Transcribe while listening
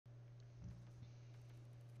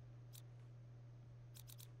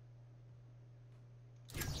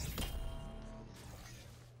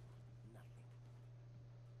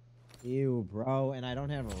Ew, bro, and I don't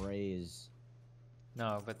have a raise.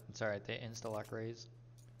 No, but it's alright. They insta-lock raise.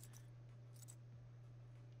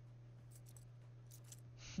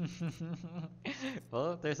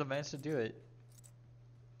 Well, there's a match to do it.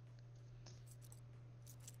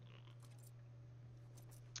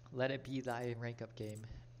 Let it be thy rank up game.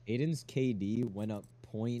 Aiden's KD went up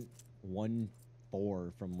 0.14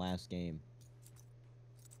 from last game.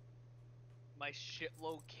 My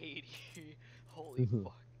shitload KD. Holy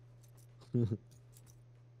fuck. I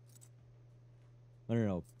don't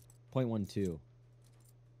know, 0.12.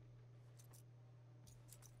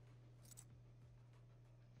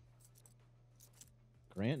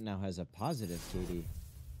 Grant now has a positive KD.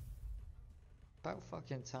 About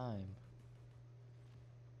fucking time.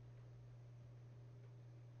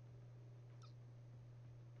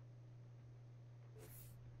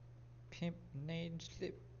 Pimp name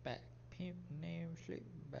slip back. Pimp name slip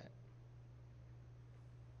back.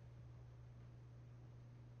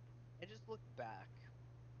 I just looked back.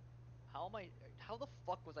 How the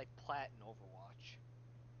fuck was I plat in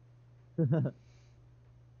Overwatch?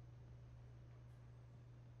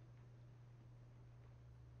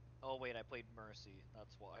 Oh wait, I played Mercy,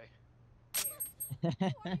 that's why.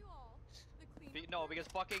 No, because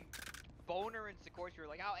fucking Boner and Sikorsky were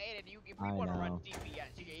like, oh Aiden, if we wanna run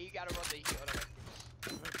DPS, you gotta run the heal.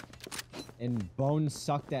 And Bone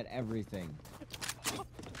sucked at everything.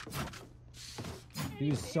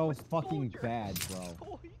 He was so fucking bad, bro.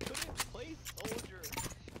 Oh, he couldn't play soldier.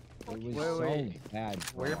 It was so bad,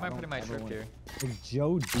 bro. Where am I putting my trip here?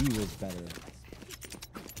 Joe D was better.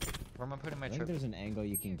 Where am I putting my I think trip? there's an angle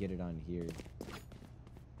you can get it on here.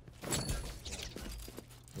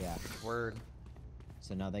 Yeah. Word.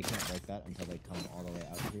 So now they can't break that until they come all the way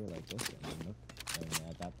out here like this, and then look. And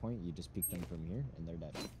at that point, you just peek them from here, and they're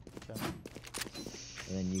dead. Okay.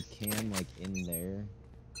 And then you can, like, in there.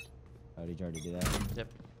 Oh, did you already do that? Yep.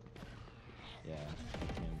 Yeah,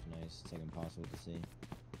 that cam's nice. It's like impossible to see.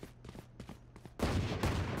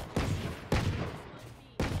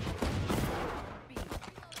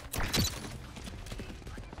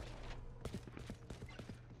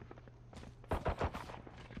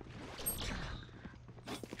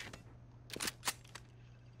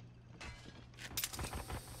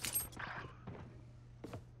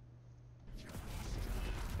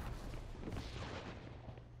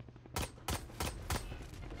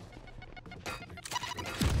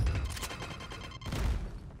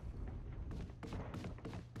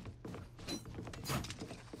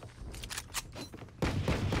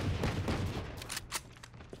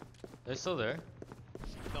 They're still there.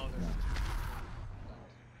 No, they're not.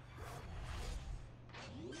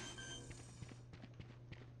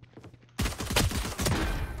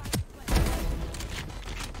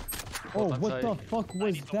 Oh, what the fuck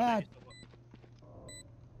was that?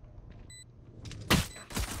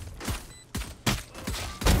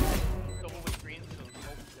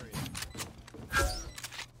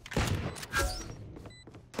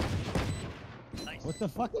 What the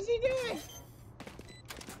fuck is he doing?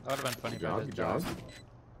 That would have been funny. Good job.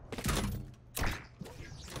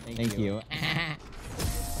 Thank you.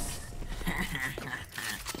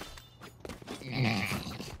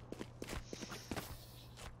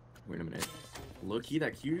 Wait a minute. Low key,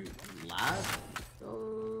 that Q laugh.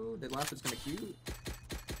 Oh, that laugh is kind of cute.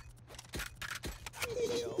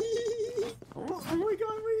 Oh my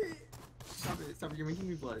god, wait. Stop it, stop it, you're making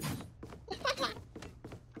me blush.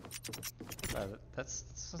 That's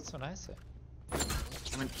what I say.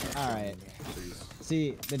 Alright.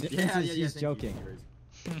 See, the difference is he's joking.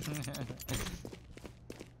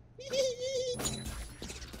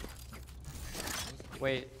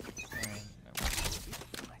 Wait.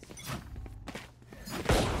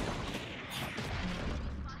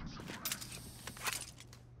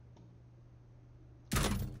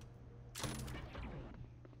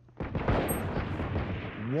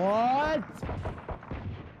 What?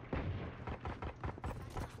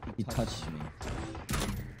 He touched me.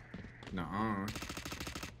 Nuh-uh.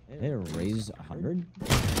 They raise 100?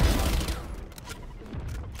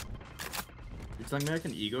 You're telling me I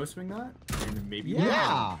can ego swing that? And maybe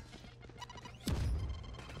yeah!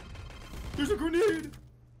 There's a grenade!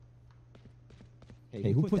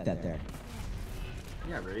 Hey, who put that there?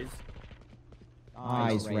 Yeah, raise.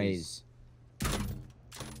 Eyes raise.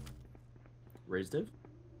 Raise div?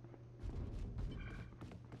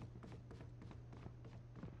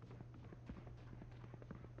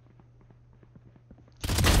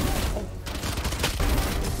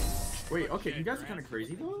 Wait, okay, you guys are kind of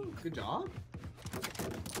crazy though. Good job.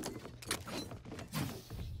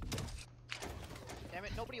 Damn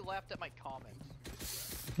it, nobody laughed at my comments.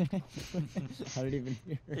 I didn't even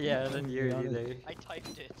hear. Yeah, I didn't hear it either. I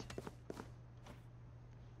typed it.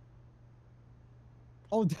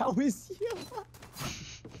 Oh, that was you.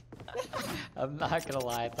 I'm not gonna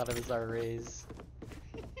lie, I thought it was our raise.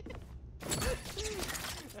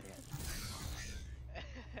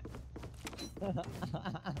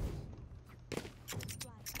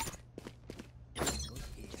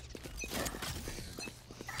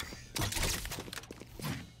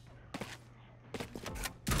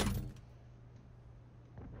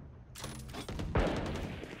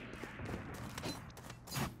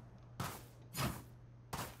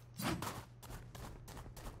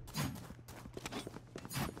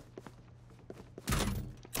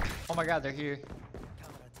 Oh my god, they're here.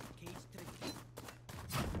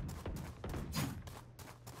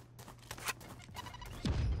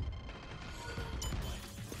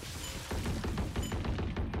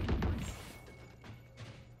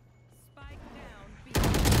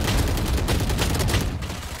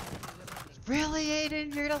 Really,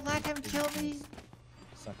 Aiden? You're gonna let him kill me?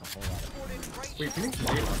 Suck a whole lot of. Wait, Phoenix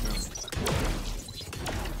made it last round.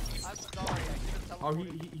 I'm sorry, I should have Oh,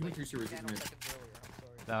 teleported he went like through sewers, 10 isn't it? seconds earlier.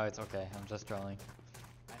 I'm sorry. No, it's okay. I'm just trolling.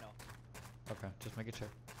 I know. Okay, just making sure.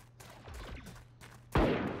 Oh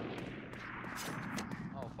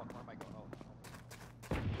fuck, where am I going? Oh.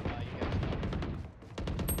 You guys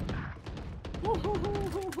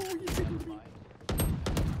know. You tickled me.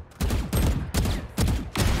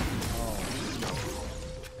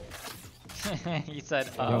 He said,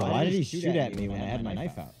 Yo, oh. why did he shoot at me when I had my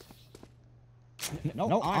knife out?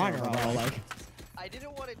 No honor, bro. Like. I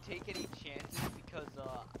didn't want to take any chances because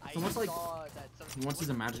I almost like saw that some He wants his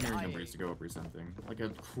imaginary dying. numbers to go up or something. Like a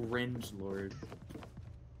cringe lord.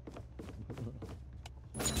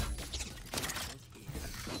 I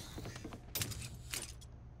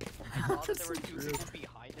saw that there were two people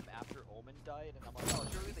behind him after Omen died, and I'm like, oh,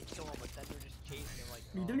 surely they kill him, but then they're just chasing him like.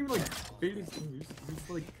 He didn't even like bait his fingers. He was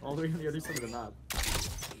like all the way on the other side of the map.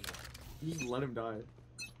 You just let him die.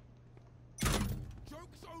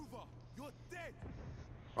 Joke's over. You're dead.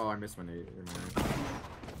 Oh, I missed my nade.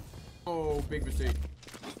 Oh, big mistake.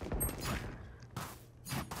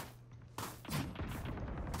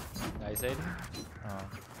 Nice, Aiden. Oh.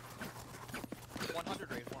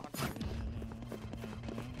 100 raid, 100.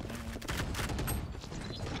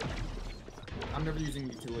 I'm never using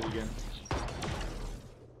utility again.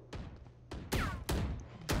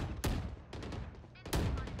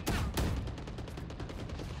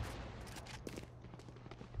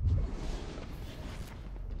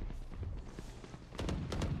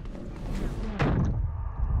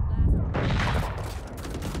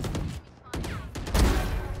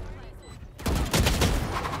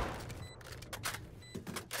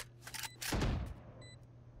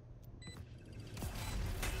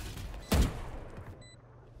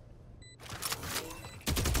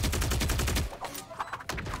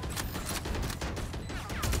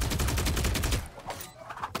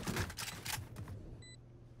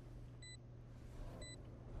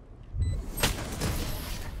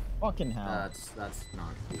 Fucking hell. That's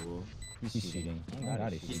not cool. He's cheating. Oh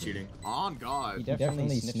god, He's cheating. On He God.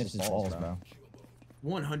 definitely sniffs his balls, bro.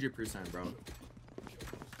 100%, bro.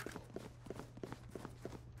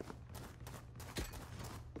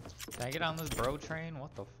 Can I get on this bro train?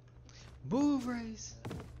 What the f— Move, Race!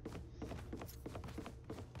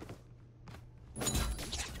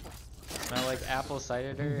 Smell like apple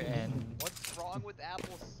cider and... What's wrong with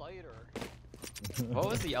apple cider? What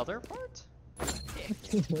was the other part?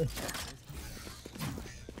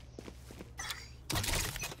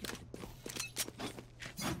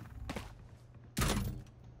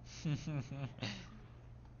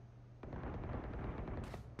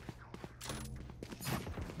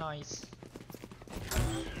 Nice.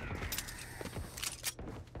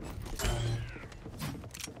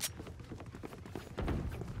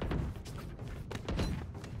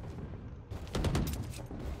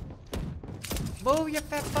 Move, you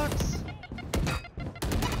fat fucks!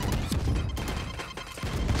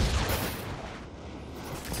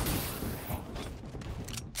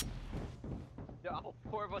 Yeah, all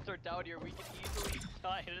four of us are down here. We can easily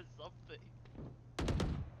die to something.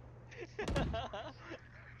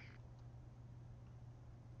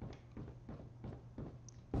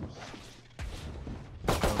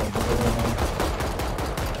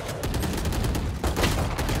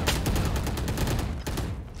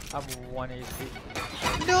 I'm 1 HP.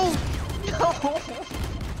 No! No!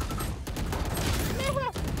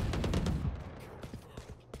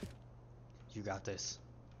 You got this.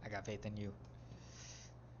 I got faith in you.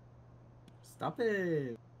 Stop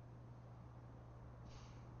it.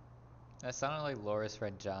 That sounded like Laura's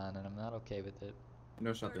friend John, and I'm not okay with it.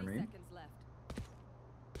 No shot there, 30 man. seconds left.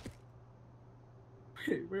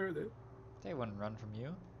 Wait, where are they? They wouldn't run from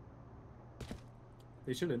you.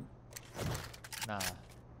 They shouldn't. Nah,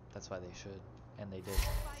 that's why they should. And they did.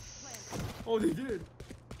 Spike planted. Oh, they did.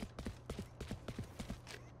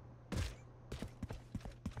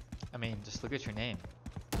 I mean, just look at your name.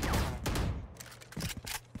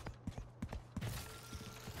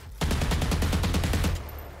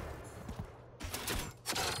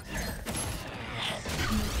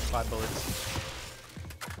 Five bullets.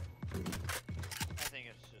 I think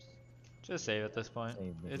it's Just save at this point.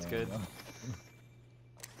 Save the It's game, good.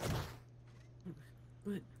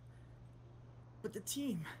 bro. But the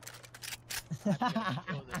team. I'm gonna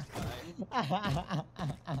kill this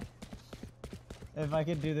guy. If I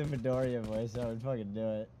could do the Midoriya voice, I would fucking do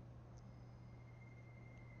it.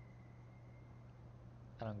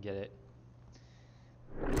 I don't get it.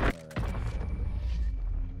 Alright.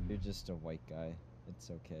 You're just a white guy. It's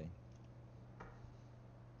okay.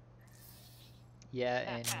 Yeah,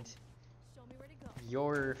 and Show me where to go.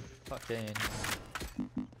 you're fucking...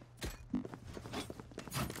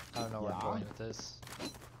 I don't know where I'm Yeah. going with this.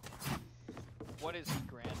 What is he,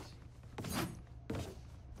 Grant?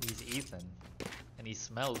 He's Ethan. And he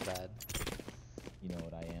smells bad. You know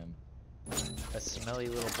what I am. A smelly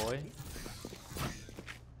little boy.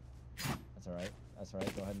 That's alright. That's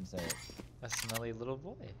alright. Go ahead and say it. A smelly little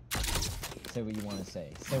boy. Say what you want to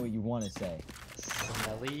say. Say what you want to say.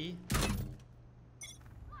 Smelly.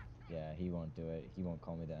 Yeah, he won't do it. He won't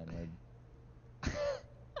call me the N-word.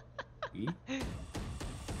 E?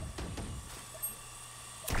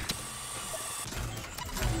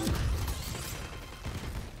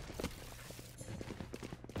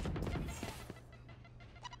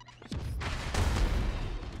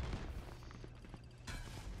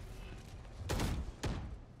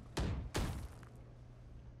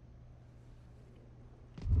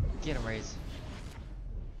 Get him, Raze.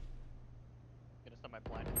 Gonna start my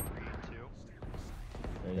blind in 3,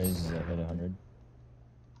 2. Raise hit 100.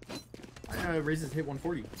 Raises hit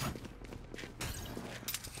 140.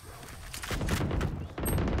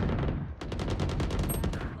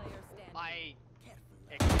 Player standing. I.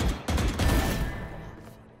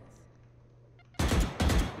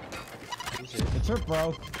 It's her,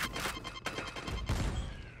 bro.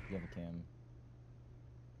 You have a cam.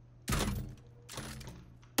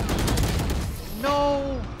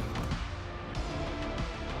 No!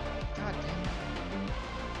 God damn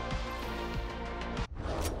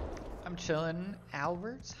it. I'm chilling,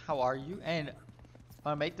 Albert. How are you? And I'm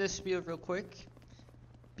gonna make this spiel real quick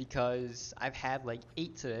because I've had like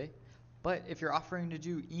 8 today. But if you're offering to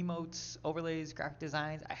do emotes, overlays, graphic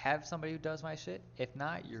designs, I have somebody who does my shit. If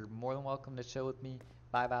not, you're more than welcome to chill with me,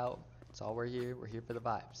 vibe out. That's all we're here. We're here for the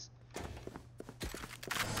vibes.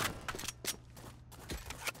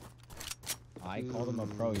 I called him a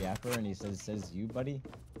pro yapper and he says you, buddy?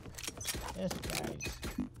 Yes, guys.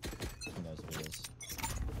 He knows who it is.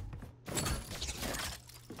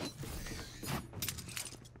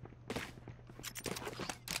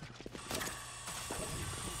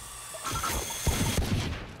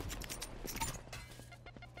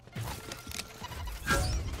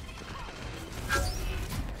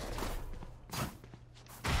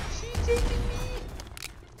 She's taking me!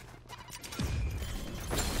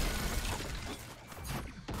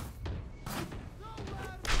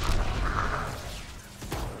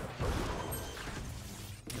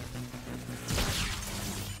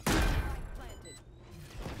 Planted.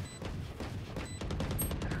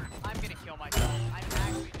 I'm gonna kill myself. I'm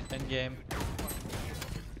actually just. End game.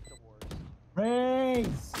 The worst.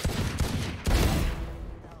 Raise!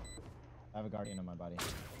 I have a guardian on my body.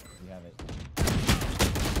 You have it.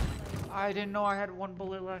 I didn't know I had 1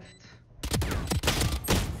 bullet left.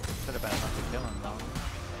 Should have been enough to kill him though.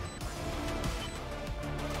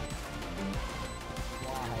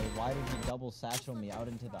 Why? Why did you double satchel me out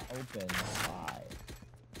into the open? Why?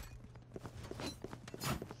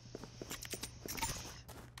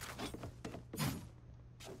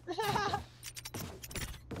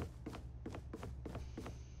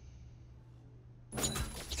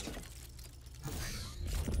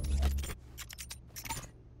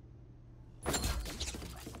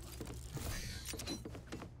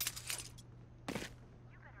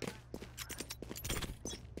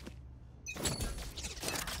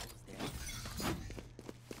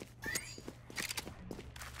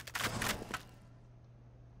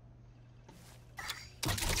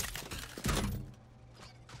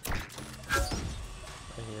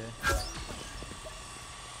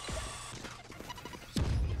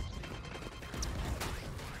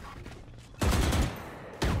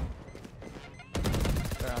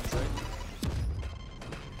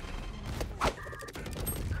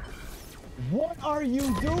 are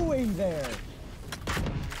you doing there?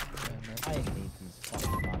 I hate these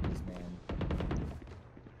fucking bodies,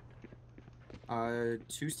 man.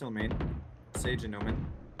 2 still main. Sage and Omen.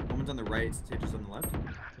 Omen's on the right, Sage is on the left. Can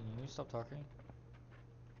you stop talking?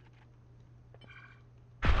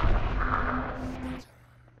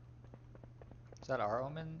 Is that our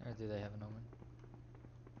omen, or do they have an omen?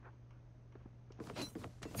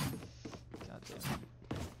 God damn.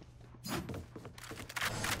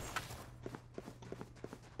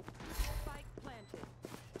 Spike planted.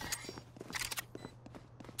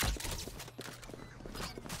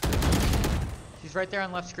 He's right there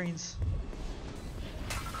on left screens.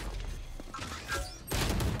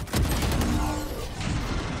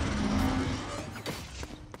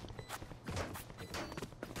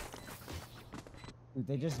 Dude,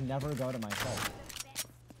 they just never go to my side.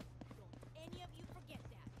 Don't any of you forget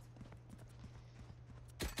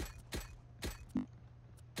that.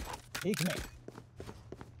 Peek me.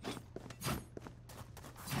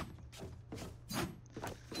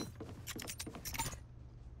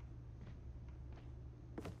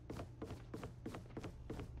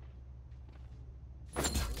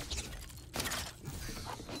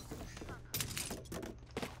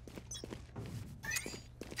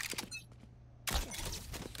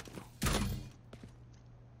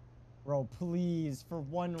 Bro, please, for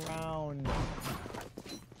one round. Spike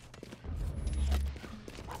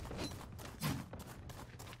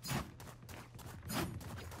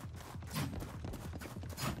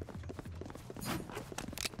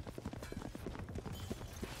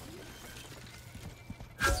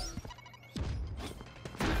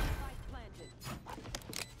planted.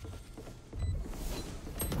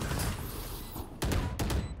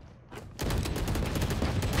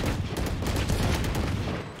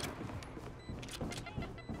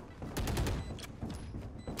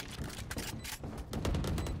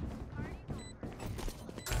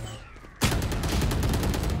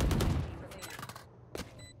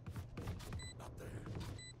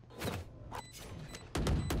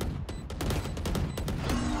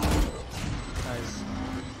 Nice.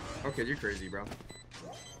 Okay, you're crazy, bro.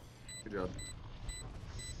 Good job.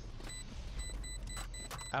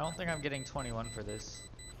 I don't think I'm getting 21 for this.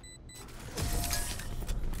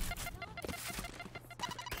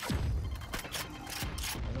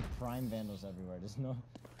 There's prime vandals everywhere. There's no.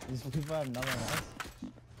 These people have nothing else.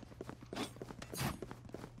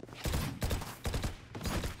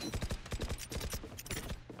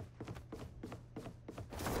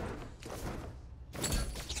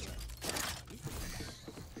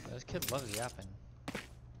 This kid loves yapping.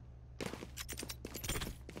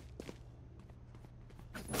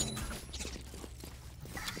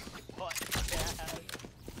 What?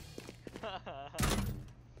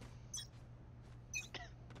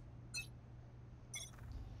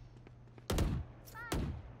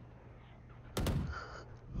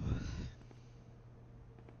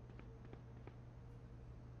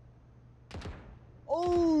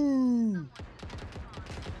 Oh!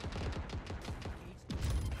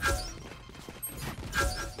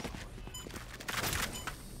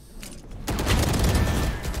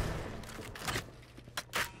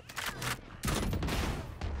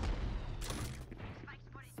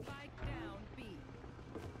 Spike down B.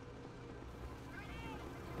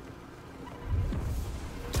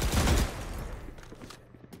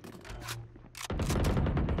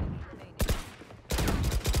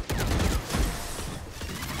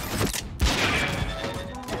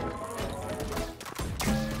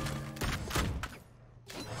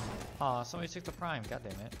 Aw, somebody took the prime. God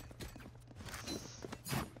damn it.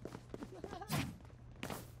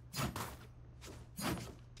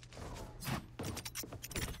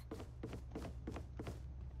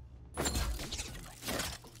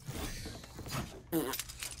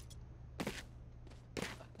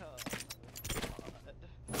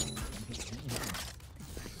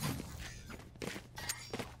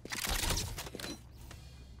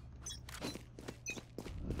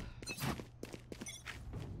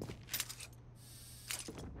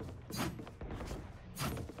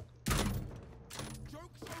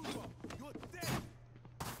 Joke's over. You're dead.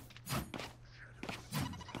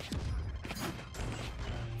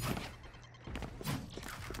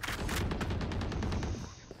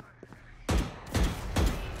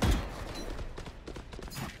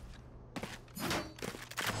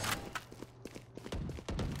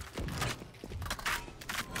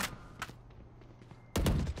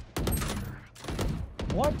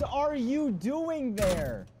 What are you doing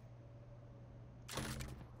there?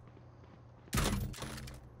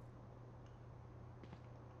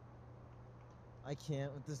 I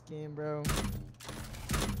can't with this game, bro.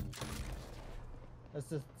 That's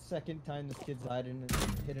the second time this kid's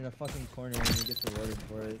hid in a fucking corner and he gets rewarded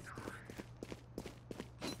for it.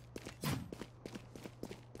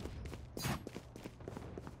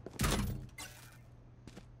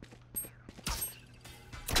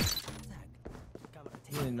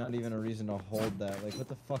 Really not even a reason to hold that. Like, what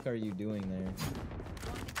the fuck are you doing there?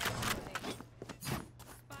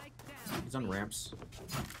 He's on ramps.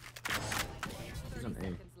 He's on A.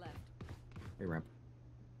 Hey, ramp.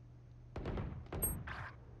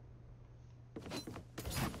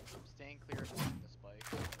 I'm staying clear of holding the spike.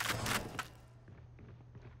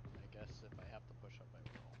 I guess if I have to push up, I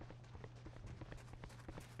will.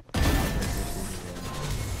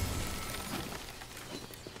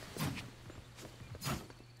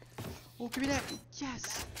 Oh, give me that!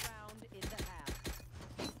 Yes! Round in the half.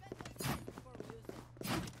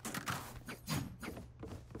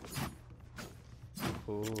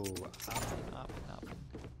 Ooh, up.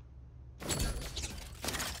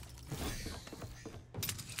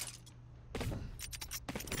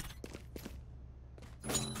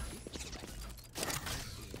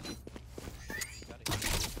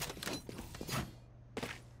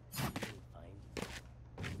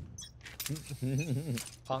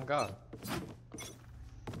 Panga.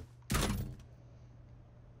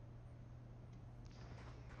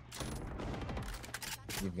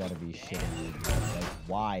 You've got to be shitting me. Like,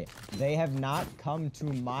 why? They have not come to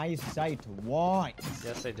my site once.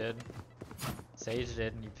 Yes, they did. Sage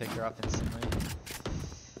did, and you picked her up instantly.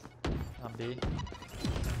 On B.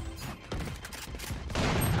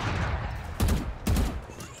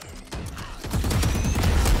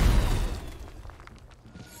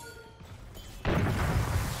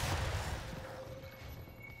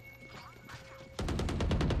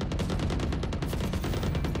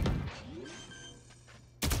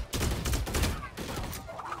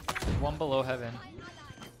 One below heaven.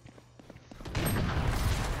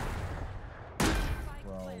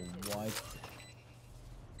 Bro, what?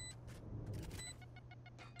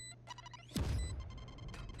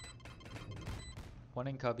 One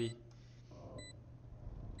in cubby.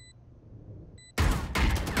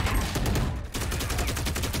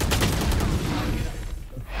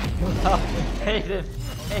 Aiden!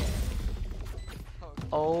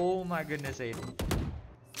 Oh my goodness, Aiden.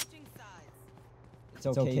 Switching sides. It's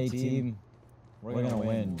okay, team. We're gonna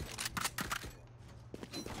win.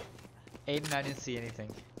 Aiden, I didn't see anything.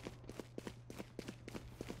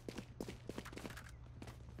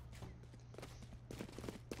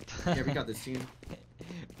 Yeah, we got this team.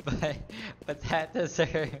 but that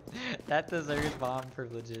deserves bomb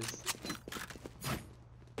privileges.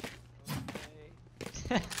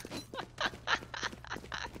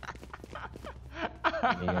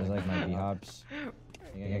 You guys like my B-hops?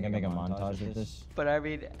 You think I can make a montage of this? But I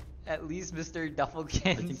mean, at least Mr.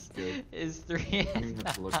 Duffelkins good. is 3 I don't and even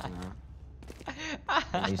have to look 9. now.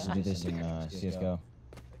 I used to do this in CSGO. I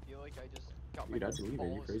feel like I just got Dude, my I'd believe it, you're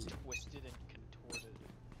balls crazy. twisted and contorted.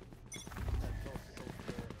 That felt so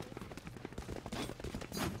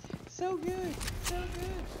good. So good, so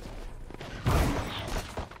good.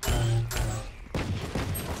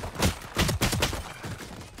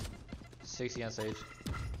 Sixty on stage.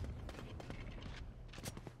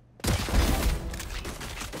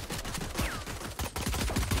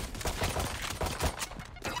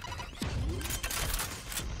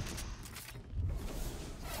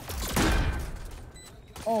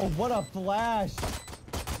 Oh, what a flash!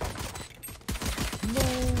 No!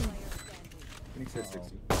 Phoenix hit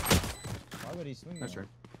 60. Why would he swing That's that? right.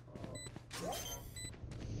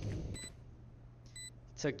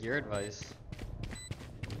 Took your advice.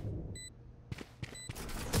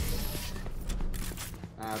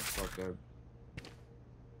 Ah, that's fucked up.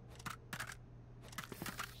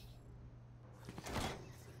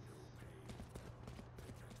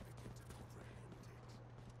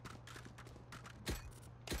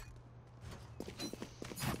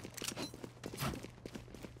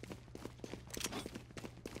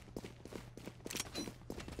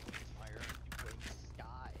 Fire, you wing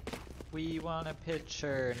sky. We want a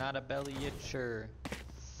pitcher, not a belly itcher.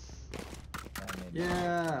 That made me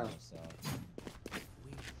Yeah. myself.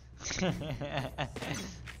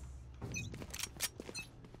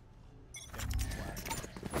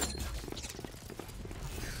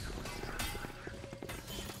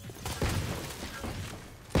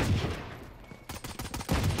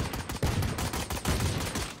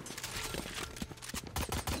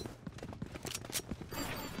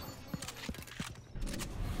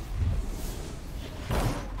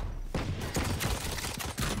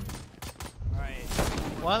 Alright,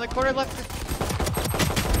 One on the corner left.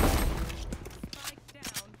 Spike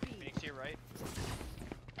down B. Phoenix here, right?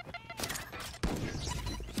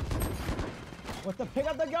 Pick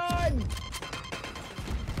up the gun!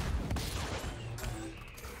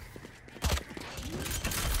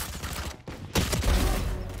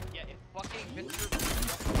 Yeah, it fucking Mr.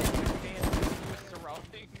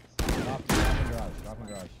 surroundings. Drop in garage. Drop in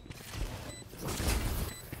garage.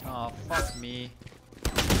 Oh, fuck me.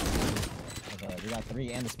 Okay, we got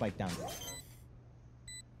 3 and the spike down.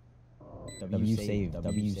 W save.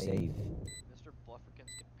 W save. Mr.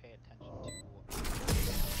 Blufferkins can pay attention to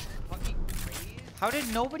fucking raise How did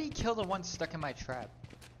nobody kill the one stuck in my trap?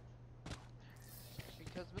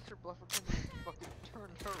 because Mr. Blufferkins is fucking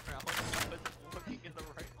turned around and was looking in the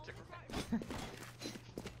right direction.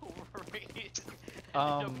 Raise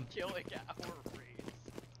ended up killing our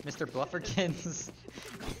raise. Mr. Blufferkins.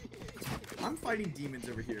 I'm fighting demons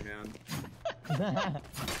over here, man.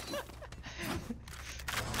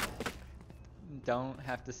 Don't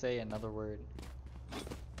have to say another word.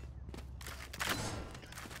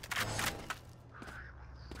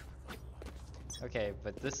 Okay,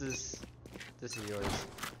 but this is yours.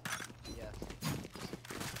 Yes.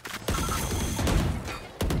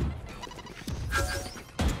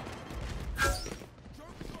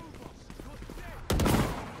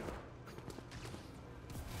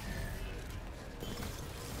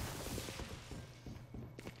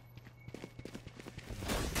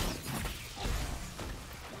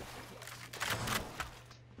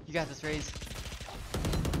 You got this, Raze.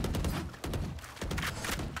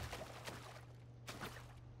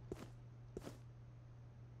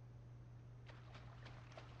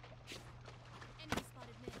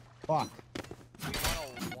 Fuck. We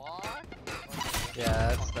wanna walk?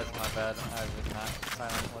 Yeah, that's my bad. I was not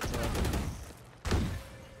silent whatsoever.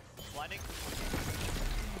 Blinding?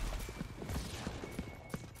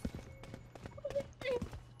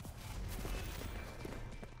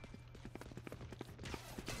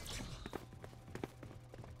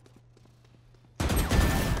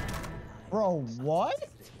 Bro, what?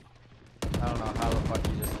 I don't know how the fuck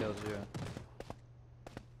he just killed you.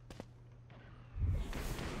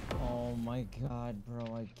 Oh my god, bro,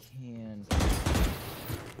 I can't. 30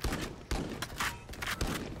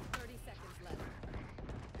 seconds left.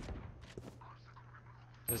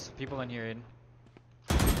 There's people in here, Aiden.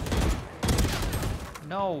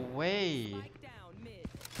 No way! Spike down mid.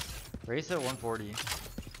 Race at 140.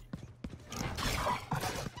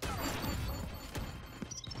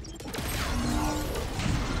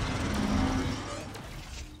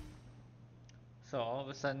 So all of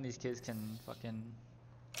a sudden these kids can fucking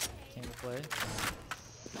came to play.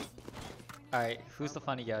 Alright, who's the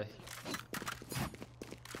funny guy?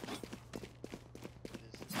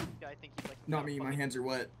 I think he's like Not me, my hands are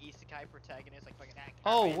wet. isekai protagonist, like fucking act.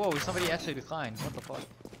 Oh, whoa, somebody actually declined. What the fuck?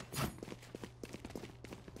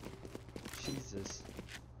 Jesus.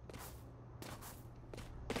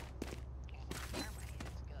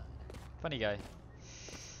 Funny guy.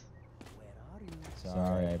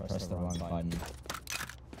 Sorry, I pressed the wrong button.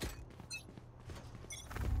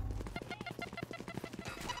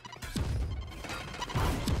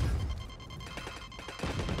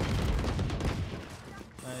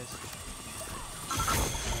 Nice.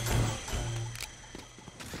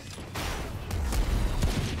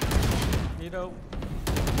 Nito.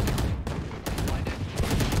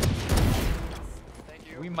 Thank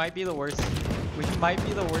you. We might be the worst. We might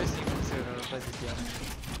be the worst humans who have ever played this game.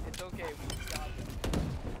 It's okay, we got it.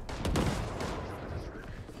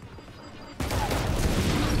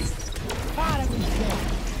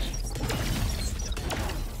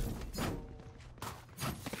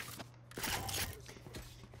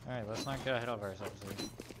 Alright, let's not get ahead of ourselves here.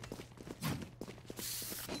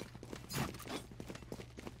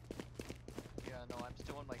 Yeah, no, I'm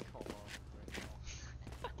still in my coma right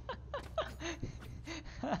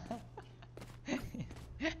now.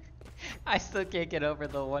 I still can't get over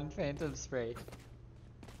the one phantom spray. You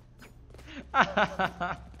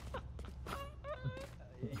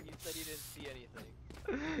said you didn't see anything.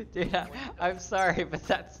 Dude, I'm sorry, but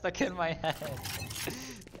that's stuck in my head.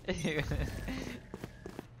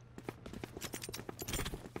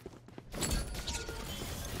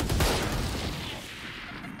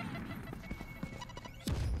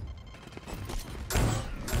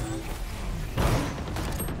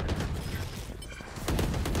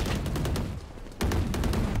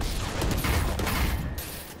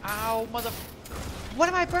 Ow, mother... What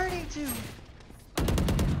am I burning to? You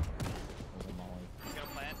gonna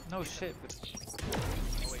plant? No shit, but...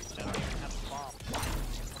 Oh wait, no, you have the bomb.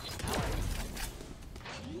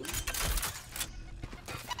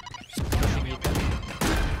 Pushing you down.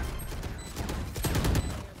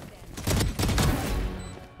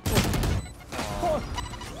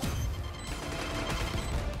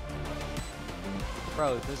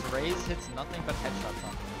 Bro, this Raze hits nothing but headshots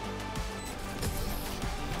on me.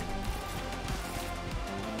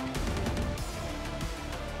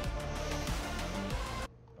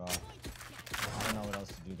 Bro, I don't know what else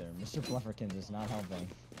to do there. Mr. Blufferkins is not helping.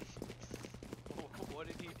 What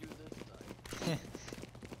did he do this time?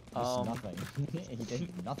 Just nothing. He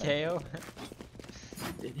did nothing. KO.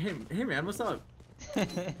 Hey man, what's up?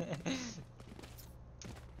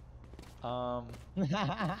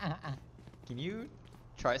 Can you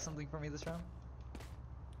try something for me this round?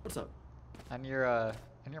 What's up? On your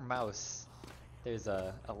mouse, there's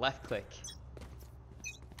a left click.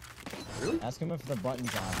 Really? Ask him if the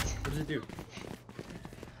button's on. What does it do?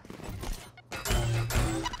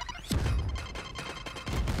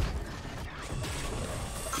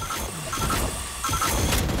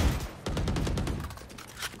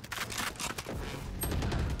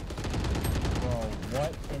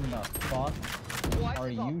 What in the fuck What are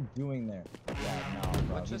is you doing there? Yeah, no,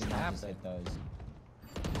 bro. What he just did not just happened? hit those.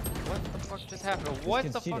 What the fuck just happened? What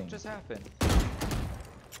the conceding. fuck just happened?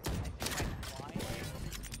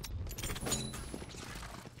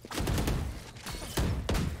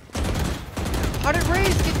 How did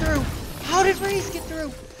Raze get through? How did Raze get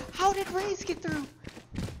through? How did Raze get through?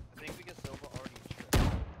 I think because Silva already tripped.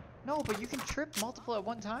 No, but you can trip multiple at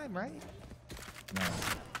one time, right? No.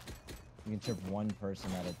 You can trip one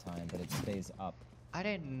person at a time, but it stays up. I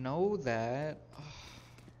didn't know that. Oh,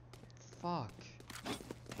 fuck.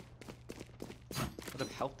 Would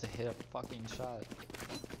have helped to hit a fucking shot.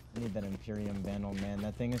 I need that Imperium Vandal, man.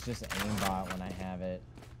 That thing is just aimbot when I have it.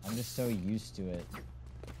 I'm just so used to it.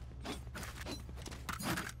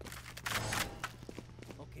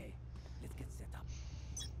 Okay, let's get set up.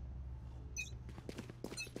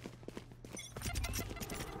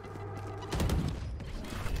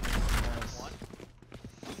 One.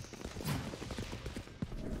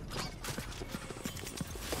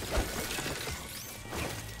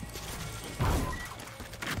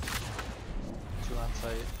 Two on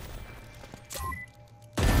site.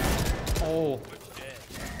 Oh. Good shit.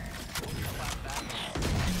 Clap that.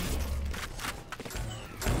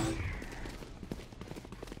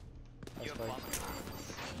 That's You have like, bomb.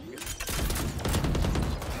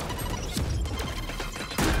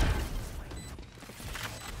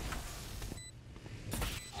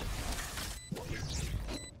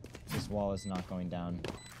 This wall is not going down.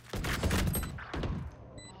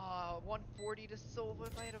 140 to Silva.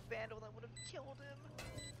 If I had a Vandal, that would have killed him.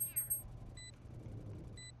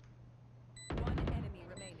 One enemy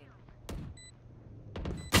remaining.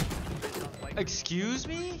 excuse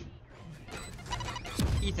me?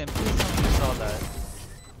 Ethan, please tell me you saw that.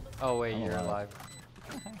 Oh wait, I'm you're alive. alive.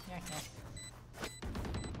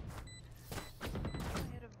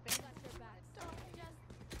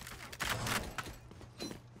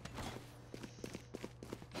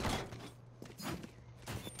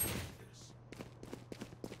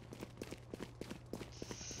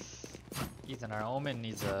 Ethan, our Omen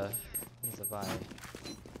needs a buy.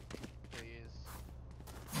 Please.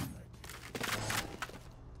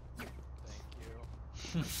 Thank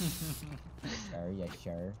you. Sure, yeah,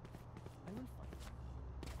 sure.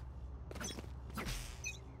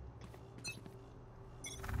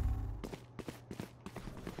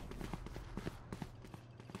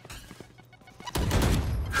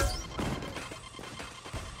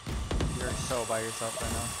 You're so by yourself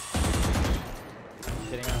right now.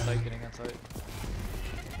 Getting on site, getting on site.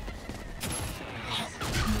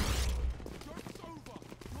 Joke's over.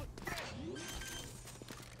 You're dead.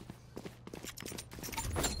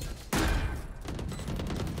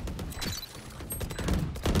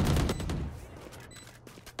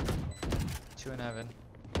 2 in heaven.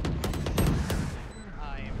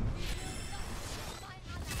 I'm.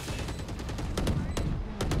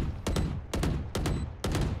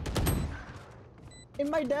 In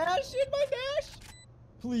my dash! In my dash!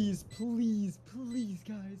 Please, please, please,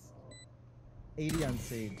 guys. 80 on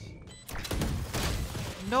Sage.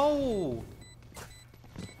 No!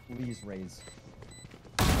 Please raise.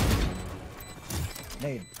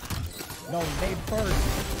 Nade. No, nade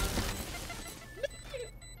first.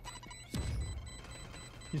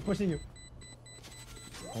 He's pushing you.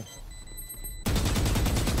 Oh.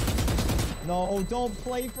 No, don't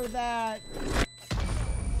play for that.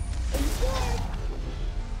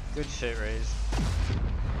 Good shit, Raze.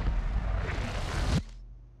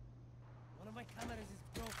 One of my cameras is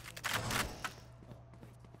broken.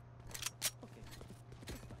 Oh, wait. Okay,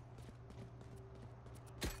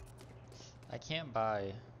 it's fine. I can't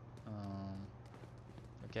buy.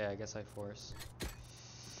 Okay, I guess I force.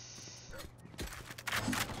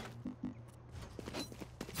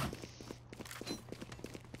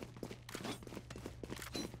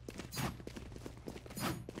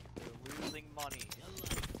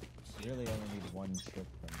 Really only need one trip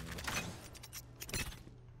from you. So.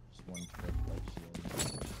 Just one trip, like shield.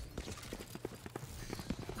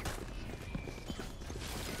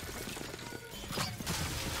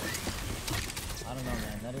 I don't know,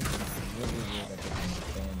 man. That is really weird that they can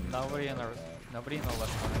ban you. Nobody in the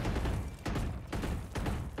left corner.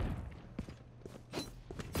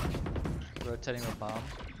 Rotating the bomb.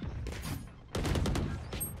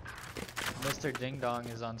 Mr. Ding Dong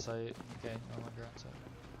is on site. Okay, no longer on site.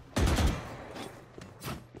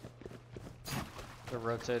 They're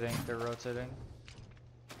rotating. They're rotating.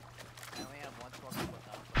 I only have one smoke with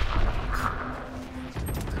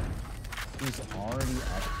He's already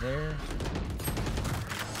up there.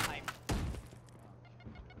 I'm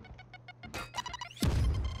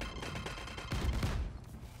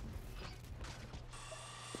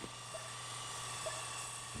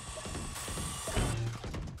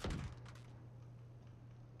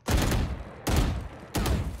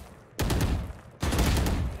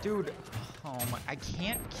Dude, oh my, I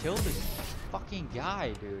can't kill this fucking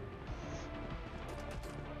guy, dude.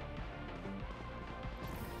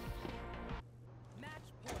 Match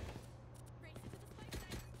point.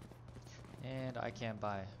 And I can't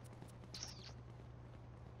buy.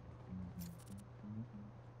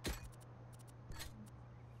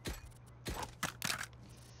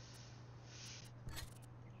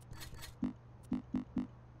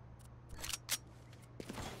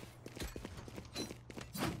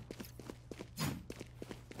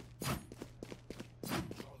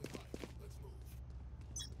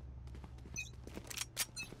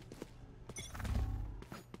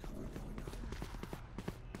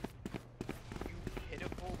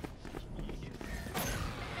 pitiful.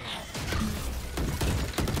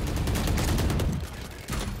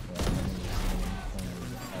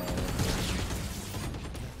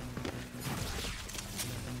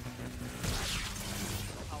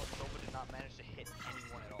 How Nova did not manage to hit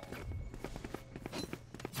anyone at all.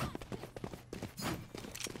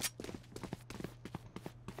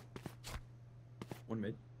 One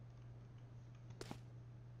mid.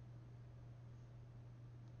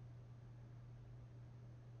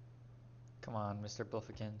 Come on, Mr.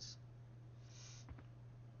 Buffikins.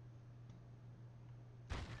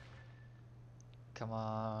 Come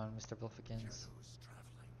on, Mr. Buffikins.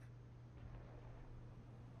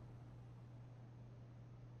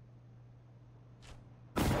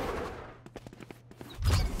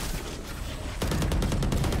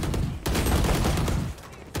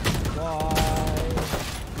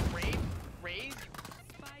 Why? Raise,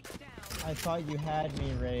 Spike down. I thought you had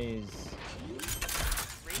me raise.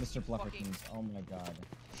 Raise, Mr. you Blufferkins, oh my god.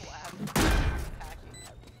 fucking attacking.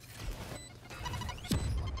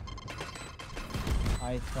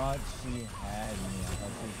 I thought she had me. I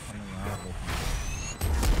thought she was coming out with me.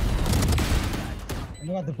 Oh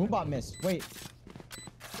my god, the boombot missed. Wait.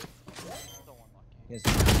 So unlucky. Yes.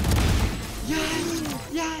 Yes!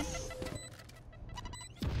 Yes!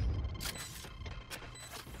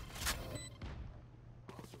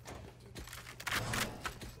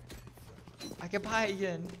 I can buy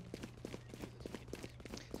again.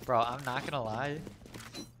 Bro, I'm not gonna lie.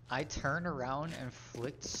 I turned around and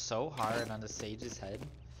flicked so hard on the Sage's head.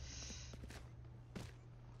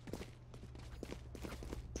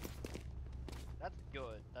 That's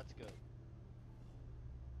good. That's good.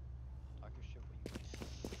 Talk your shit with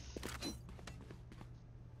you.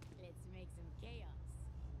 Let's make some chaos.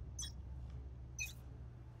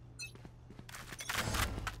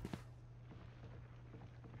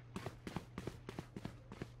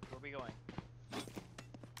 Where are we going?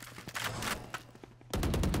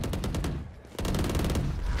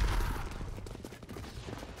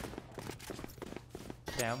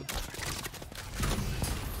 Damn.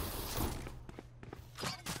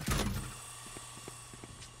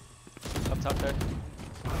 Up top there.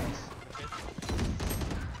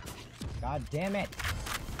 God damn it!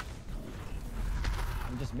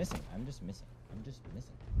 I'm just missing. I'm just missing. I'm just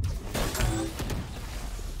missing.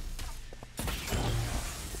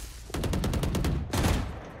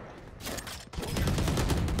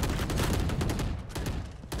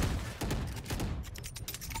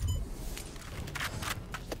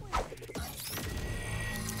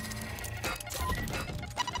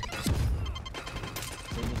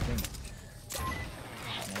 They just think-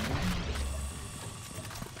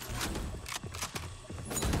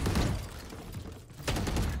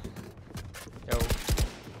 Yo.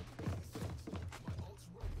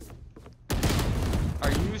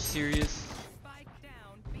 Are you serious? Spike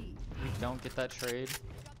down B. We don't get that trade?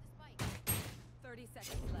 Drop the spike. 30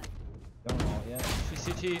 seconds left. Don't ult yet.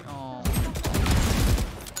 CT. Oh.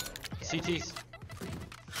 CT.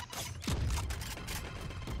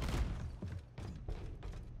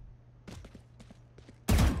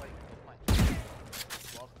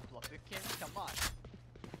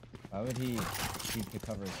 Why would he keep the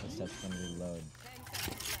cover for such when reload? 10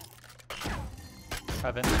 seconds left.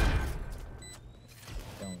 Heaven.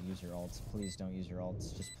 Don't use your ults. Please don't use your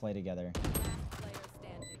ults. Just play together. Last player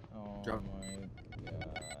standing. Oh Drop. my god.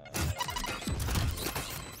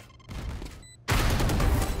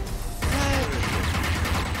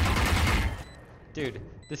 Dude,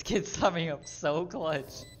 this kid's summing up so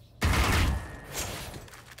clutch.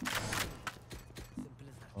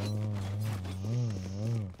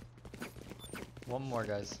 One more,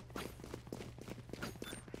 guys.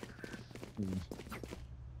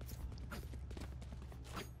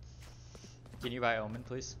 Can you buy Omen,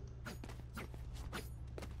 please?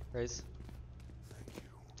 Raise.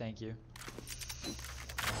 Thank you.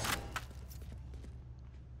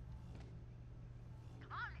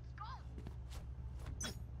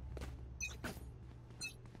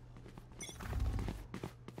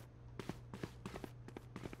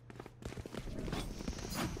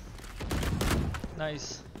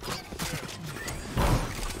 Nice.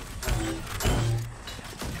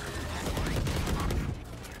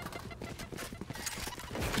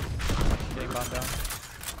 Getting bomb down.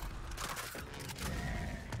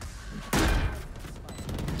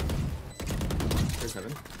 There's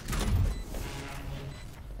Heaven.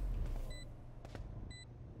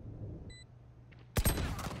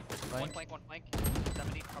 One Flank. flank, one flank.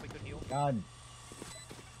 70, probably could heal. God.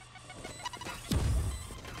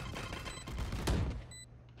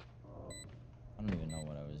 I don't even know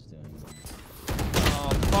what I was doing. Oh,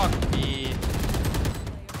 fuck me.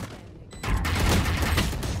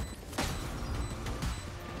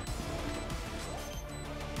 Player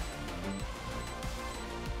standing.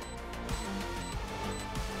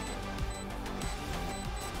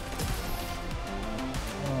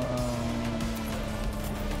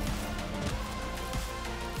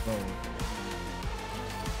 Bro.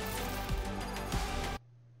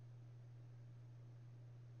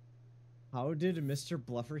 How did Mr.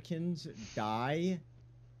 Blufferkins die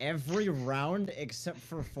every round except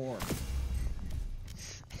for 4?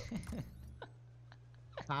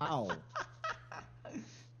 How?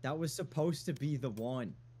 That was supposed to be the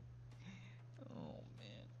one. Oh,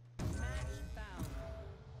 man. Match found.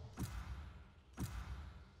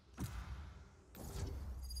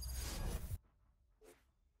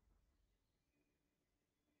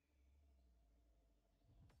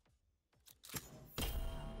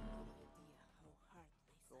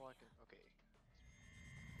 Go on, okay.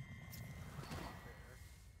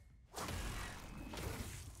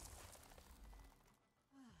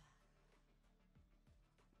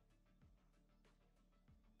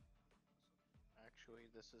 Actually,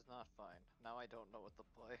 this is not fine. Now I don't know what to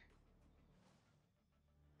play.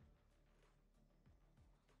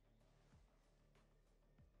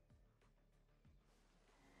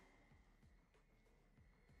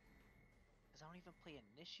 Cause I don't even play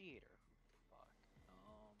Initiator. Fuck.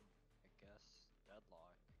 I guess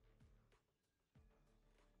Deadlock.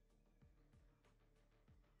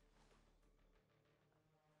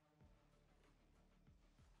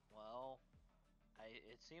 Well,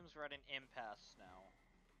 it seems we're at an impasse now.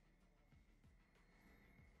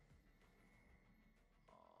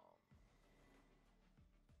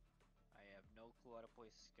 I have no clue how to play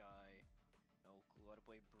Sky, no clue how to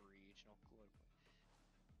play Breach, no clue how to play.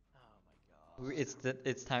 Oh my god.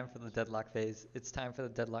 It's time for the deadlock phase. It's time for the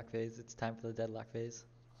deadlock phase. It's time for the deadlock phase.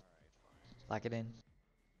 Alright, fine. Lock it in.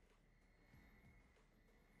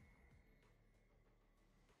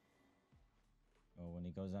 Oh, when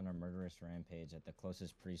he goes on a murderous rampage at the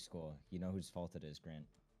closest preschool, you know whose fault it is, Grant.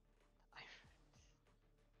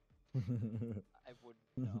 I would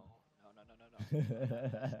no. No.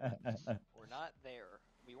 We're not there.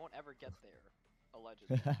 We won't ever get there,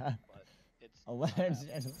 allegedly. But it's Alleged. Not happening.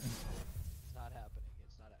 It's not happening.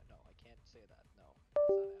 It's not. No, I can't say that. No,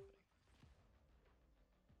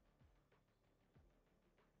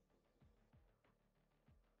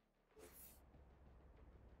 it's not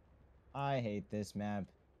happening. I hate this map.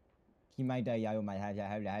 He might die. Give me the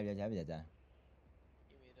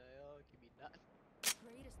give me nut.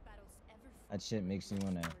 Greatest battles ever fought. That shit makes me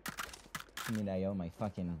wanna my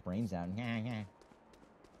fucking brains out. It's one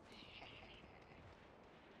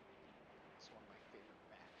of my favorite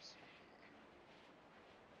maps.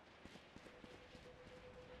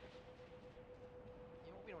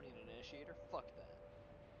 You know, we don't need an initiator. Fuck that.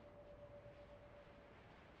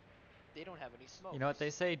 They don't have any smoke. You know what they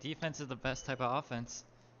say? Defense is the best type of offense.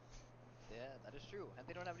 Yeah, that is true. And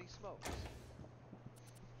they don't have any smokes.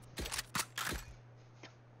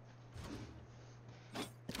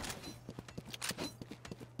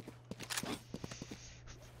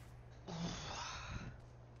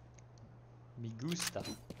 Me gusta.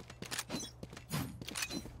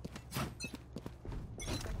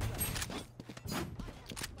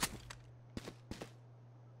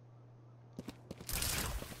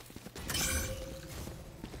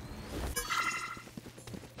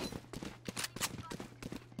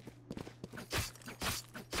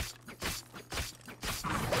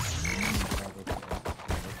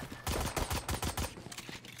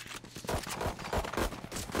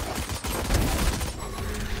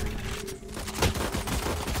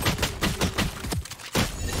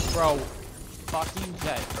 Bro, fucking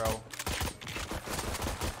jet, bro.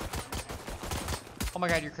 Oh my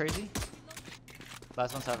god, you're crazy.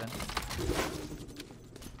 Last one 7.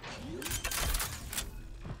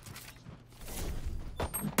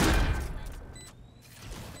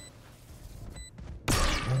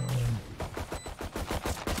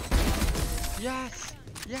 Yes!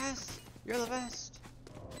 Yes! You're the best!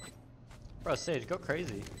 Bro, Sage, go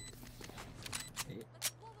crazy.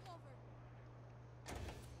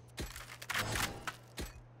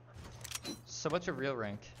 So what's your real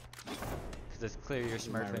rank? Because it's clear you're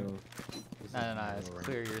smurfing. No, it's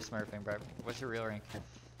clear you're smurfing, bro. What's your real rank?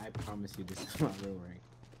 I promise you this is my real rank.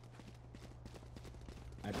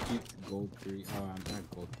 I peaked gold 3. Oh, I'm not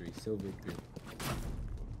gold 3, silver 3.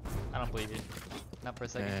 I don't believe you. Not for a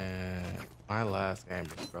second. Man, my last game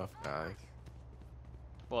was rough, guys.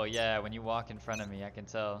 Well, yeah, when you walk in front of me, I can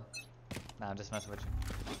tell. Nah, I'm just messing with you.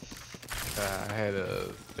 I had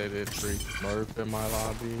a stated 3 Smurf in my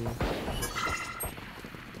lobby.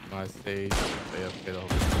 My stage, they have hit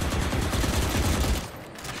over.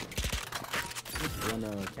 One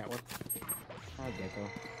catwalk. Oh, Gecko.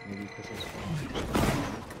 Maybe push it.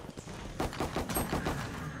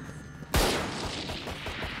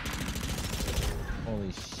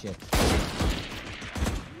 Holy shit.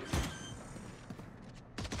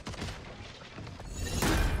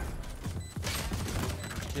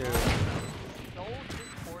 Dude. So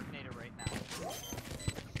discoordinated right now.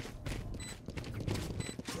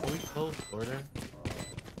 Are we close, Gordon?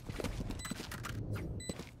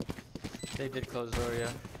 They did close the door,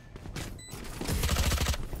 yeah.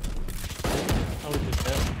 Oh, we just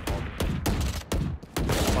dead.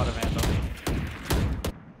 Spot a vandal.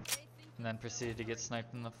 And then proceeded to get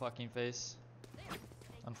sniped in the fucking face.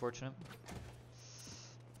 Unfortunate.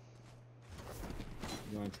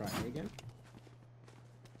 You wanna try it again?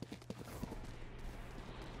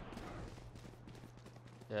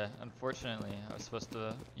 Yeah, unfortunately, I was supposed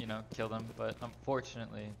to, you know, kill them, but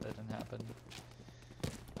unfortunately, that didn't happen.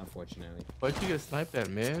 Unfortunately. Why'd you get sniped at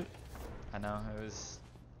mid? I know, it was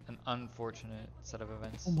an unfortunate set of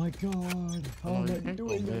events. Oh my god. How Oh, am you I can't go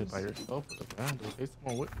doing mid this? by yourself with a vandal. Take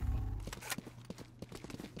someone with you.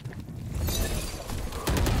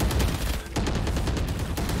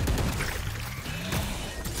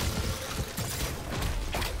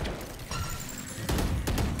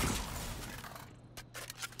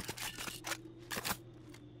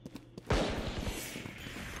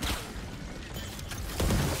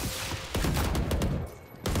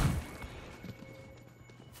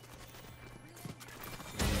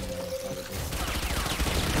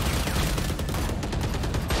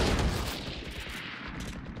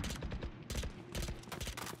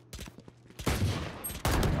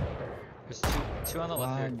 There's two on the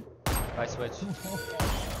left here. By switch.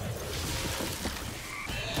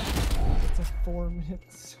 It's a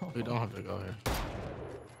 4-minute song. We don't have to go here.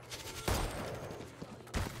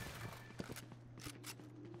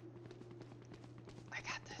 I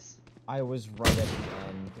got this. I was right at the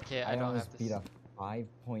end. Okay, I I don't almost have beat this. a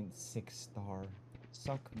 5.6 star.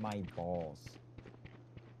 Suck my balls.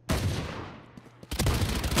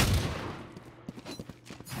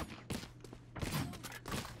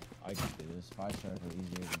 I can do this. 5 stars are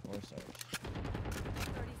easier than 4 stars.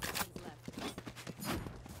 30 seconds left.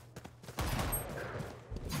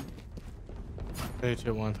 Stage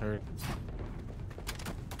hit 1/3.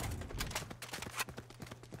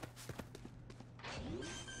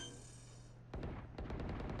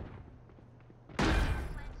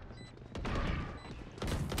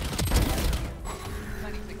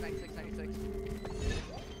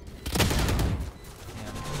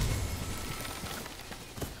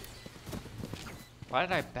 Why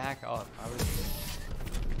did I back up? I was.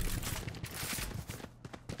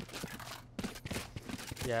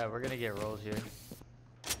 Yeah, we're gonna get rolled here.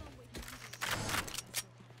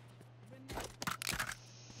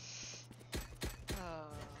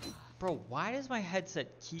 Bro, why does my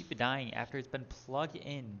headset keep dying after it's been plugged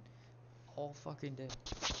in all fucking day?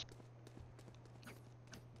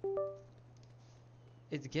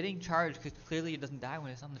 It's getting charged because clearly it doesn't die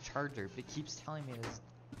when it's on the charger, but it keeps telling me it's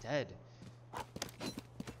dead.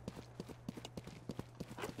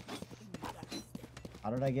 How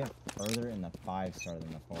did I get further in the 5 star than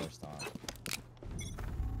the 4 star?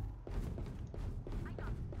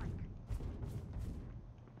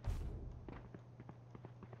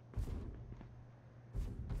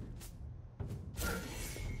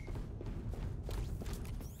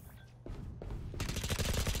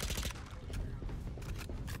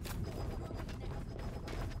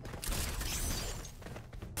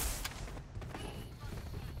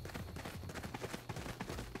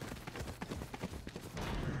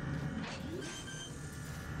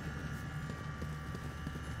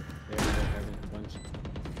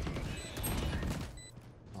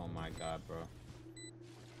 god, bro.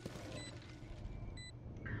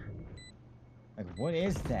 Like, what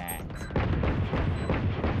is that?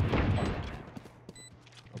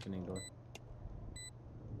 Opening door.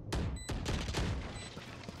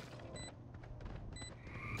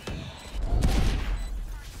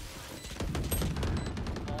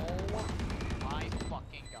 Oh my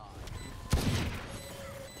fucking god.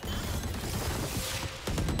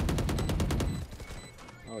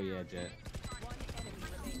 Oh yeah, Jet. One enemy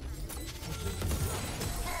remaining.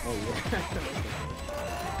 Oh yeah.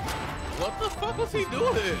 What the fuck was he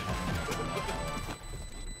doing?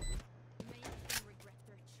 Make them regret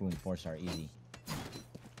their choice. Boom, 4-star, easy.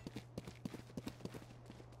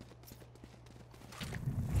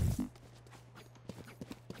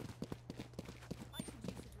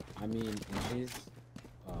 I mean, in his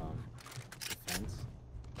defense,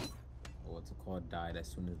 what's it called, died as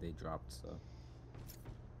soon as they dropped. So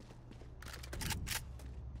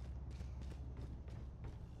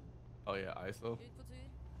Oh yeah, ISO.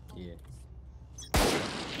 yeah.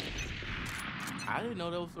 I didn't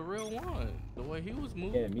know that was the real one. The way he was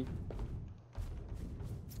moving. Yeah, me.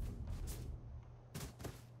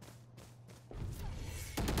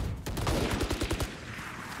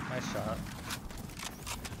 Nice shot.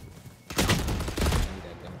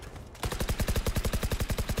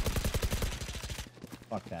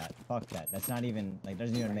 Fuck that. Fuck that. That's not even, like,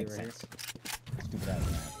 doesn't even make Right here. sense. Stupid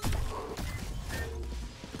ass map.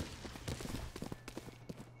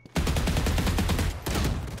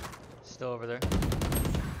 Still over there.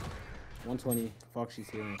 120. Fuck, she's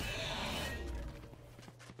healing.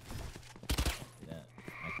 Yeah.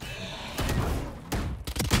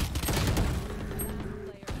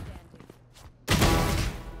 Player standing.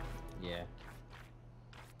 Yeah.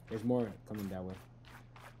 There's more coming that way.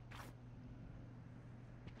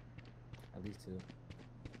 At least two.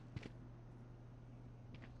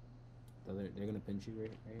 They're gonna pinch you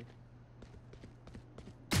right here.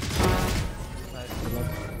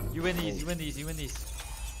 Nice. You win these, you win these, you win these.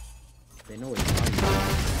 They know it's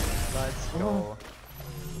fine. Let's go.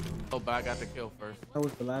 Oh, but I got the kill first. That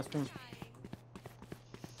was the last one.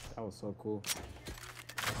 That was so cool.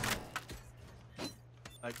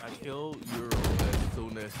 Like I killed Euro as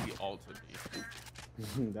soon as he altered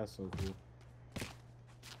me. That's so cool.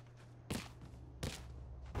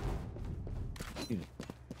 Dude.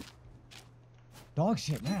 Dog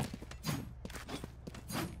shit, man.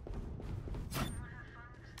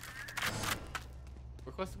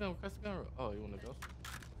 Request a gun, request a gun. Oh, you wanna go?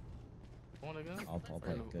 You wanna go? I'll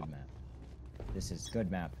play good map. This is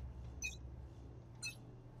good map.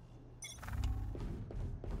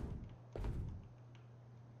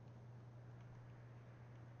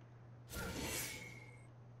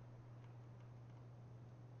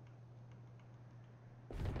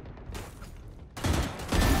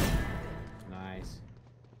 Nice.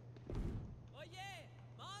 Oh yeah!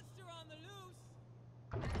 Monster on the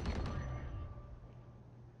loose!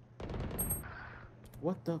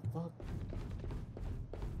 What the fuck?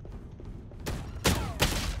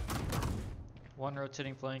 One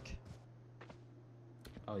rotating flank.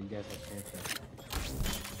 Oh, you guys have chance.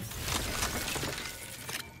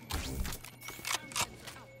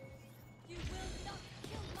 You will not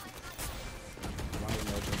kill my ally. Wide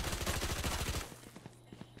open.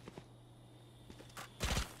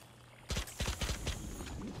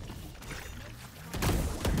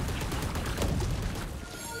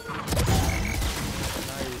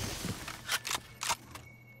 Nice.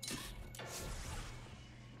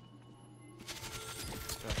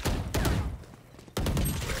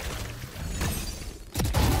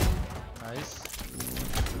 Nice.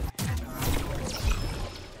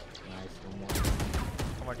 Nice, one more.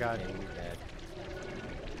 Oh my god. Okay, we're dead.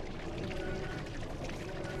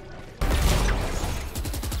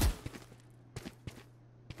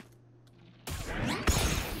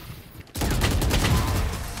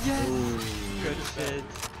 Yes! Ooh, Good shit.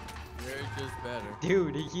 You're just better.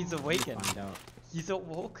 Dude, he's awakened. find out. He's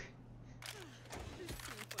awoke.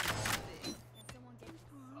 Can someone get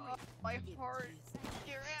My heart.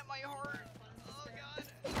 You're at my heart. Oh god.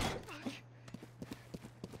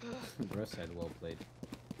 Bro said well played.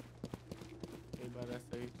 Hey, by that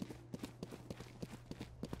stage.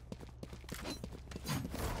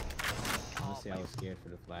 Honestly, I was scared for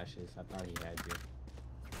the flashes. I thought he had you.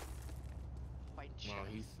 My No, chest.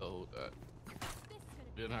 he sold that.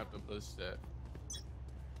 Didn't have to push that.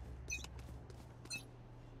 My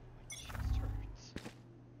chest hurts.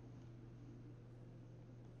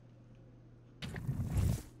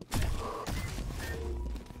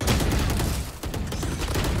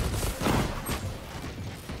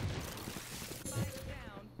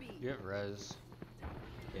 down B? You have res.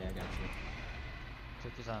 Yeah, I got you.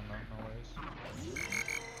 Take your time, no worries.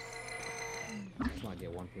 Just want to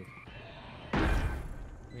get one pick.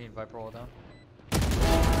 We need Viper wall down.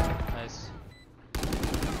 Nice.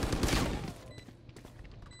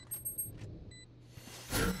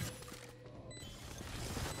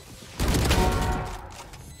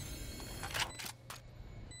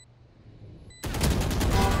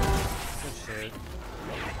 Good shit.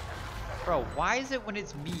 Bro, why is it when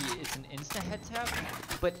it's me, it's an insta head tap,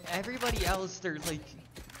 but everybody else, they're like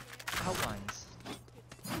outlines?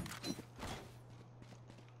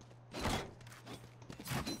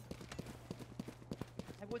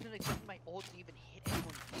 I wasn't expecting my ult to even hit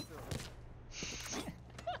anyone either.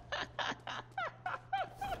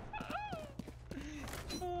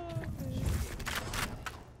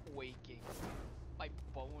 Waking. My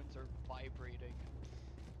bones are vibrating.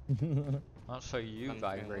 I'll show you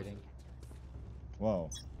vibrating. Whoa.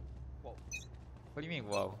 Whoa. What do you mean,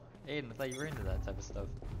 whoa? Aiden, I thought you were into that type of stuff.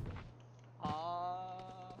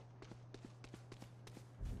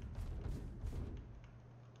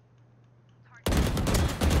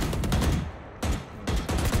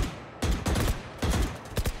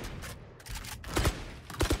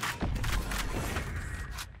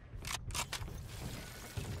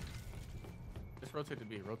 Just rotate to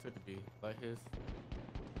B. Rotate to B. Let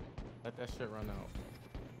that shit run out.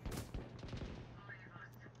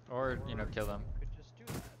 Or, you know, kill them. Could just do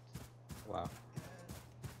that. Wow.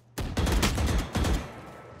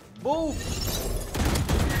 Move!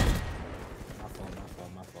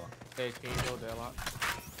 My fault. Hey, can you go deadlock?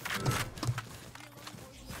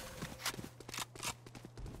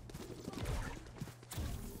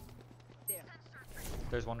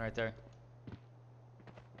 There's one right there.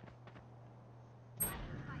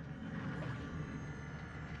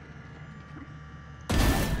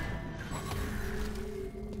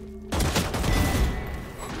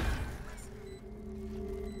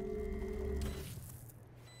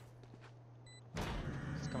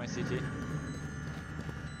 CT.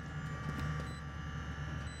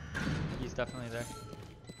 He's definitely there.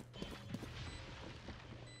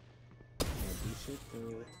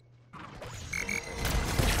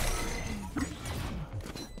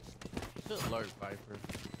 Just alert Viper.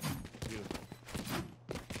 Beautiful.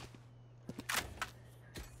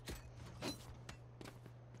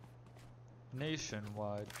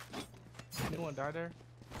 Nationwide. Anyone die there?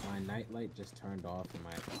 My nightlight just turned off and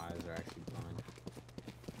my eyes are actually blind.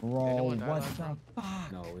 Bro, what the fuck?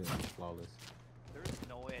 No, it was flawless. There's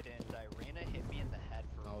no way I didn't die. Reyna hit me in the head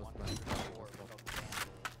for 104 with a vandal.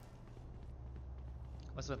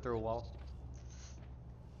 Must have been through a wall.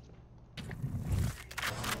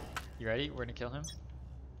 You ready? We're gonna kill him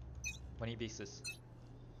when he beats this.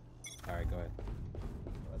 Alright, go ahead.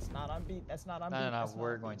 That's not on beat. That's not on beat. No,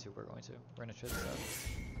 we're going to. We're gonna shit this out.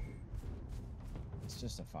 It's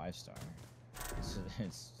just a 5-star.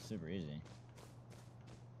 It's super easy.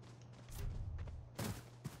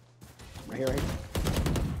 Right here, right here.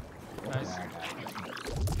 Nice.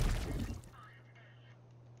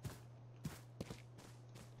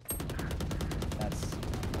 That's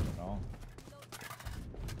not at all.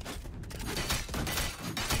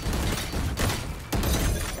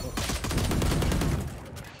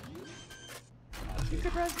 You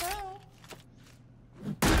could rest now.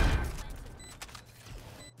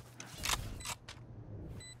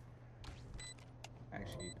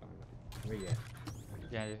 Actually, where you at?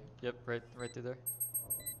 Yeah, yep, right through there.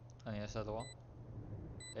 On the other side of the wall.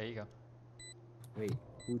 There you go. Wait,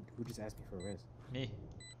 who just asked me for a res? Me.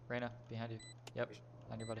 Reyna, behind you. Yep,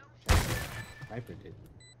 on your buddy. Viper did.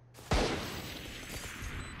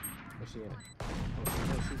 Where's she at?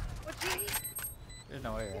 Oh, she's... What's he? There's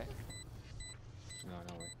no way, right? No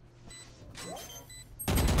way.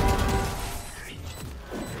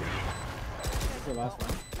 That's the last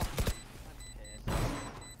one.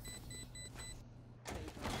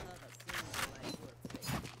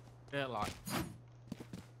 Deadlock.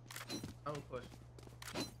 I have a question.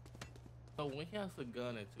 So when he has a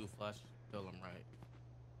gun and 2 flash, kill him, right?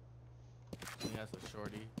 When he has a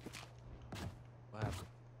shorty, what happened?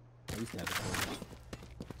 I used to have a shorty.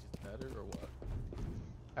 Just better or what?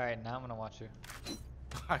 Alright, now I'm gonna watch you.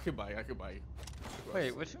 I could buy you.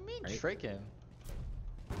 Wait, what you mean Right? trick him?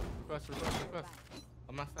 Request.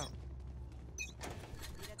 I'm maxed out.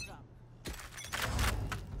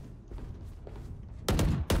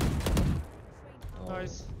 Oh.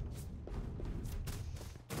 Nice.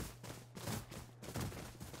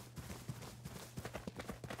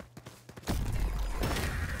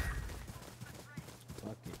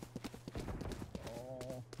 Fuck it.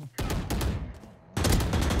 Oh.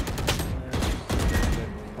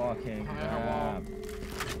 Fucking crap.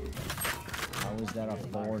 How is that a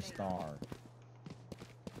 4-star?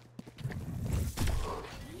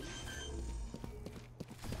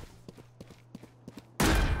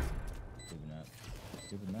 Stupid map.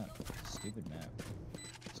 Stupid map. Stupid map.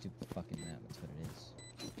 Stupid fucking map. That's what it is.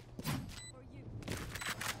 Or you.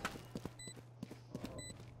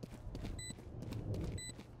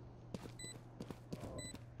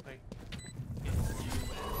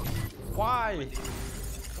 Why?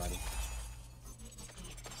 Buddy.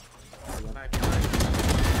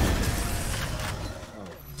 Oh.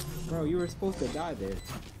 Bro, you were supposed to die there.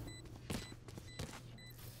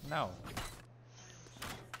 No.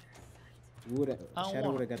 You would have. I don't Shadow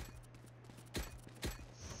wanna. would have got.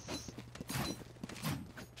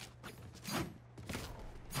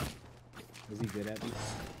 Was he good at me?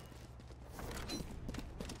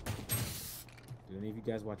 Do any of you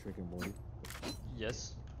guys watch Rick and Morty?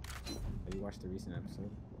 Yes. Have you watched the recent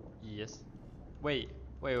episode? Yes. Wait.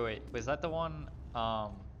 Was that the one?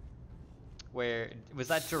 Where was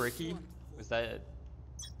that Jiriki? Was that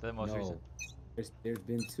the most No. recent? There's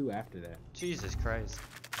been 2 after that. Jesus Christ.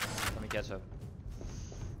 Let me catch up.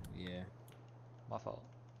 Yeah. My fault.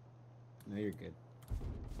 No, you're good.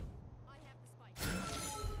 I have the spike.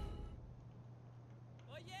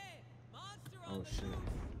 Oh yeah! Monster Oh on the shit.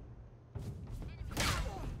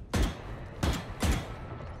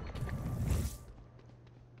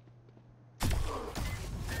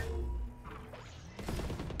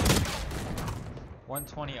 One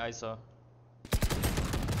 120 ISO.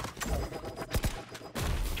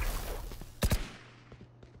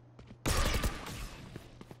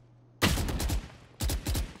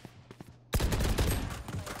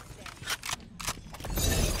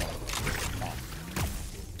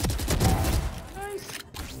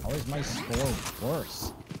 How is my score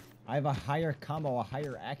worse? I have a higher combo, a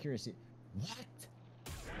higher accuracy. What?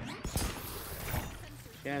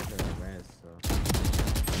 You guys are res, so.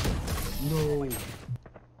 No.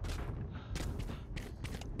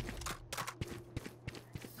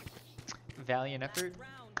 Valiant effort.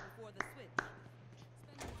 round before the switch.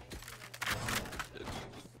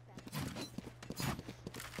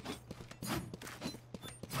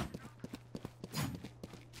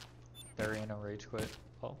 There ain't no rage quit.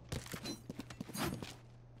 Oh.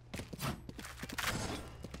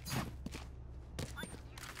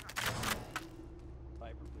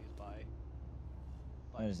 Viper, please buy.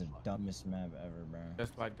 That is the dumbest map ever, bro.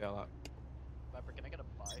 Just like that. Viper, can I get a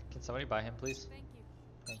buy? Can somebody buy him, please? Thank you.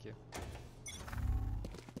 Thank you.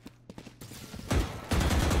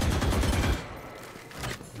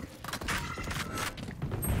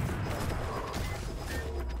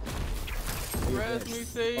 Res me,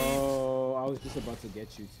 see. Oh, I was just about to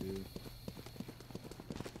get you too.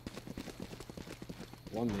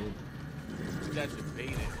 1 mid. You got you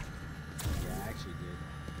baited. Yeah, I actually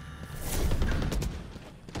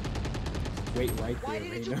did. Wait right there. Why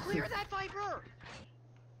didn't you Reyna. clear that Viper?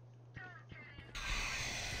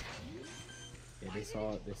 Yeah, they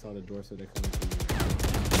saw the door, so they're coming to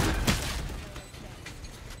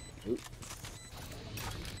you. Oop.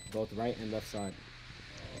 Both right and left side.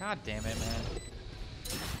 God damn it, man.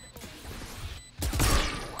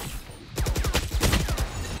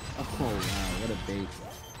 Oh wow, what a bait.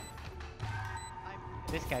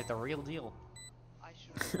 This guy's the real deal. I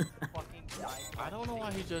should fucking die. I don't know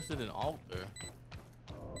why he just did an altar.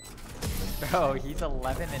 Bro, he's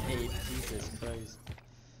 11 and 8. Jesus Christ.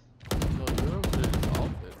 No, Europe should have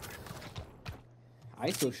alted.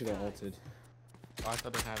 ISO should have ulted. Oh, I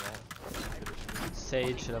thought they had ult.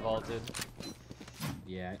 Sage should have ulted.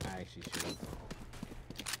 Yeah, I actually should have.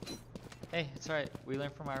 Hey, it's alright. We learn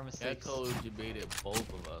from our I mistakes. told you baited both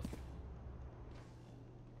of us.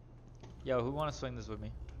 Yo, who wanna swing this with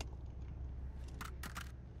me?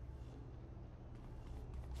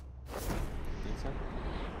 Think so? I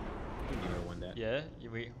think you would have won that. Yeah,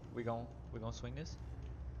 we gon' swing this.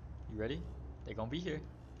 You ready? They gonna be here.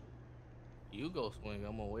 You go swing.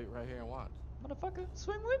 I'm gonna wait right here and watch. Motherfucker,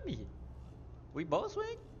 swing with me. We both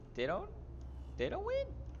swing. They don't win.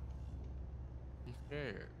 I'm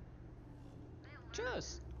scared.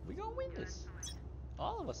 Just, we gonna win this.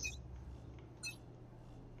 All of us.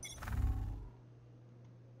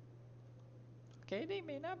 Okay, they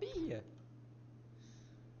may not be here.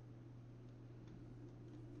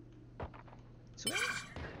 Swing.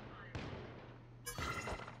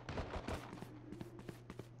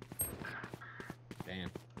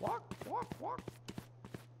 Damn. Walk, walk, walk.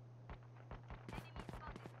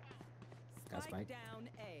 Got spike. down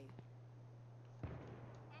A.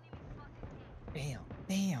 Damn,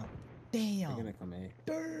 damn, They're damn, gonna come A.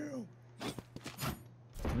 damn.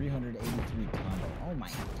 383 combo. Oh my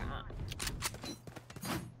god.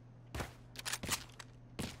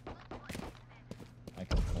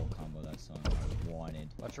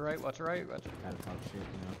 your right, watch your right, watch your Gotta talk shit,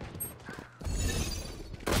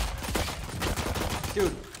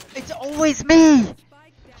 Dude, it's always me!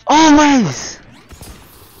 Always!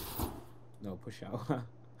 No, push out.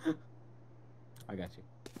 I got you.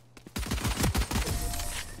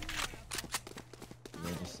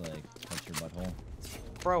 They just like touch your butthole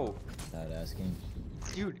Bro, without asking.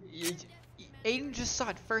 dude, Aiden just saw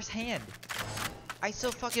it firsthand. I so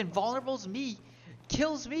fucking vulnerable as me,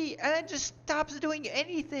 kills me, and then just stops doing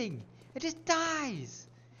anything. It just dies.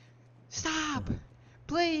 Stop,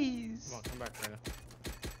 please. Come on, come back, Reyna.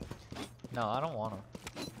 No, I don't wanna.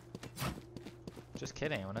 Just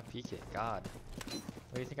kidding, I wanna peek it. God.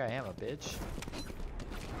 What do you think I am, a bitch?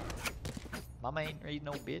 Mama ain't read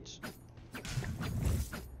no bitch.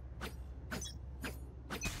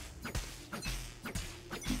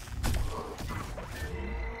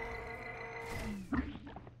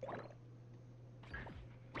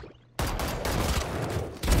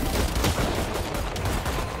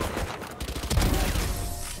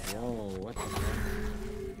 Whoa, what the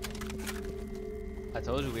I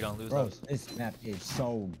told you we don't lose Bro, those. this map is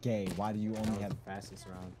so gay. Why do you only have fastest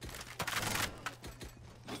round?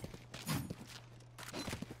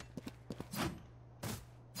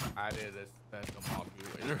 I did expect a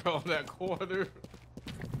modulator on that corner.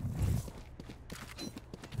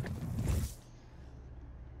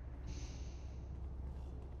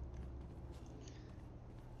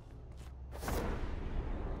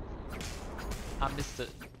 I'm Mr.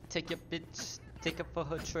 Take your bitch, take her for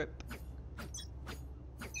her trip.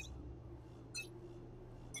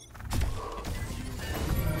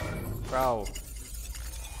 Bro,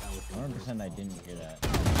 100% I didn't hear that.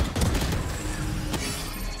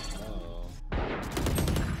 Oh.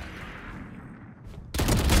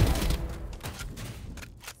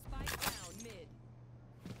 Spike down mid.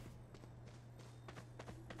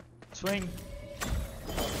 swing.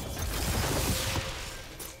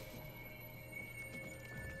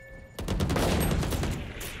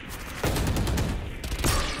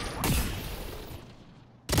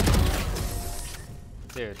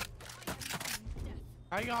 Dude,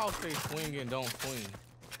 How y'all say swing and don't swing?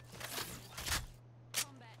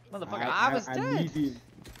 motherfucker, I was I dead. need you.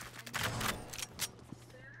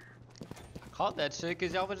 I caught that shit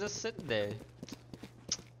because y'all was just sitting there.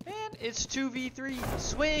 And it's 2v3.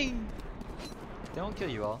 Swing! They won't kill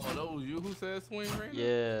you all. Oh, that was you who said swing, Reyna?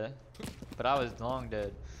 Yeah. But I was long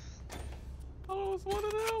dead. Oh, it's one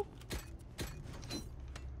of them.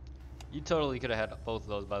 You totally could have had both of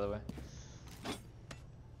those, by the way.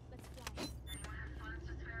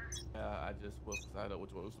 Yeah, I just was decided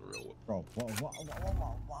which one was the real one. Bro,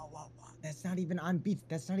 whoa. That's not even on beat.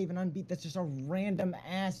 That's not even on beat. That's just a random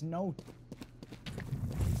ass note.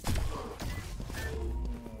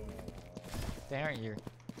 They aren't you.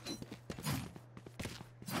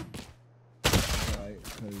 Right,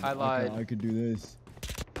 I lied. I could do this.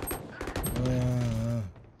 Damn.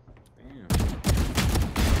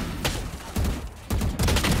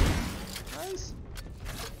 Nice.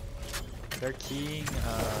 They're keying,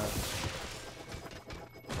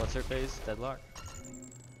 what's her face? Deadlock.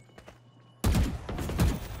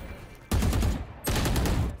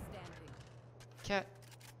 Cat.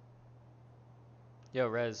 Yo,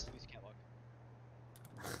 Rez. Who's catalog?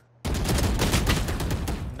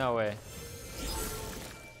 No way.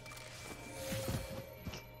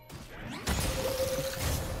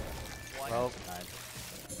 Well,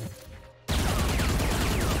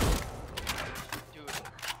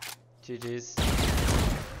 Dude, GG's.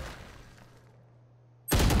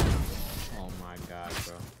 Oh my god,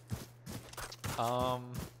 bro.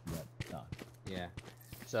 Yep, done. Yeah.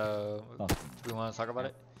 So, Fuck. do we want to talk about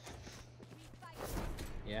it?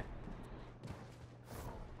 Yeah.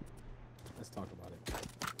 Let's talk about it.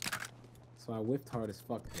 So I whiffed hard as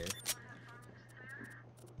fuck there.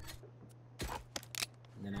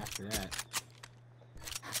 And then after that,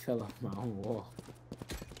 I fell off my own wall.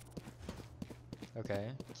 Okay,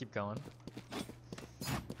 keep going.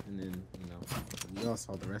 And then, you know, we all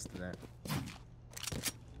saw the rest of that.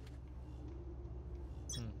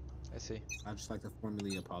 I see. I'd just like to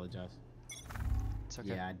formally apologize. It's okay.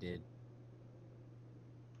 Yeah, I did.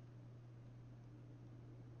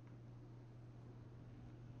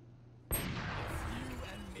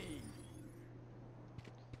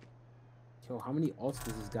 Yo, how many ults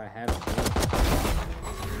does this guy have?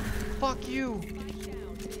 Fuck you!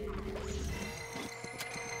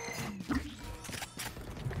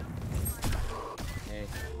 Hey,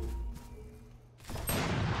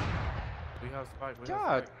 We have spike. We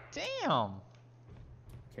God have spike. damn!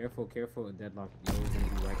 careful, careful, deadlock. Yo, gonna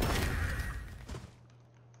be right there.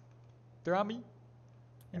 They're on me. In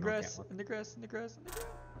And the I'll grass, catwalk. in the grass, in the grass, in the grass.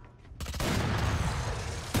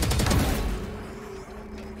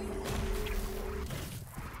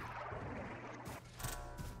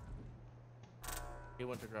 He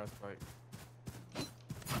went to grass right.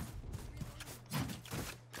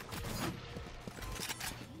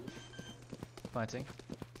 Planting.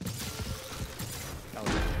 That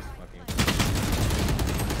was just fucking.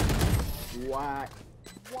 What?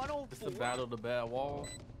 It's the battle of the bad walls.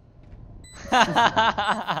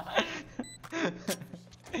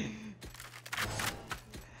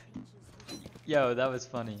 Yo, that was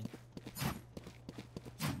funny.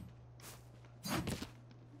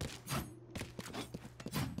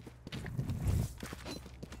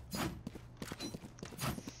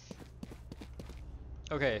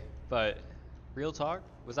 Okay, but real talk,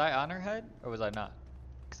 was I on her head or was I not?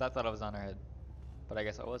 Because I thought I was on her head, but I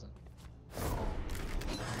guess I wasn't.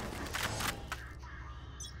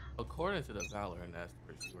 According to the Valor, and that's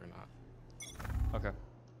pretty sure not. Okay.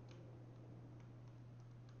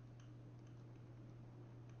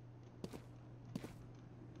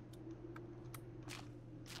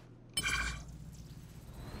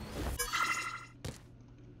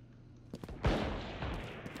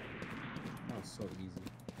 That was so easy.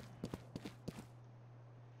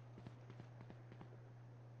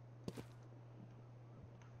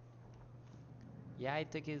 Yeah, I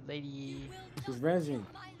took his lady. She's rezzing.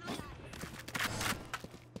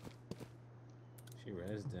 She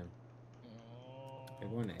rezzed him. They're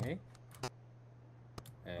going to A?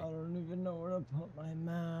 Hey, I don't even know where to put my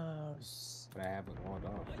mouse. but I have it walled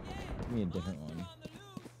off. Give me a different one.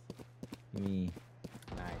 Give me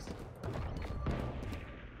Nice.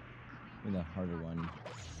 the harder one.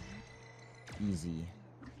 Easy.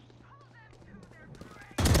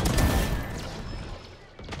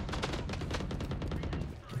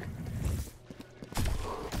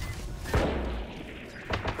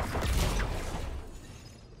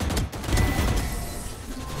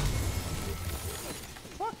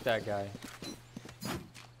 Fuck that guy. Yeah,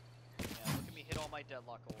 look at me hit all my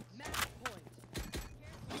deadlock ults. Match point.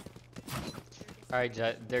 Alright,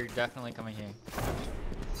 Jet, they're definitely coming here.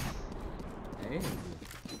 Hey.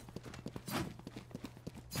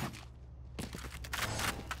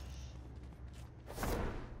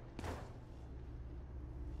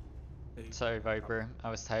 Sorry, Viper. I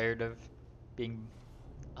was tired of being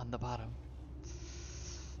on the bottom.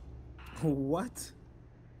 What?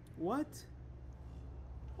 What?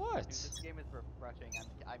 What? Dude, this game is refreshing.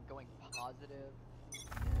 I'm going positive.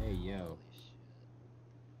 Hey, yo. Holy shit.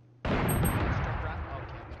 Start wrap-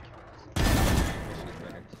 okay, I'm gonna kill this.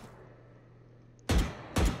 She's back.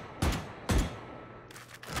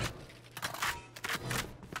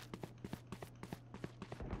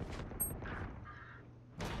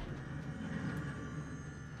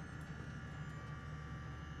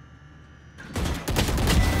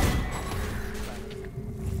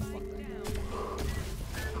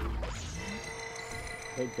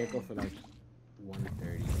 Take Gecko for like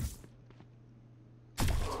 130.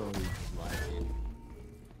 Totally just lied to you.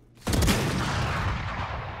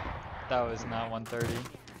 That was not 130.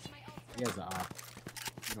 He has an op.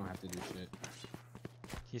 You don't have to do shit.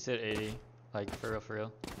 He said 80. Like, for real, for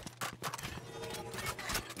real.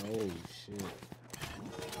 Oh shit.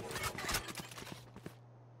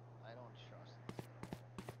 I don't trust.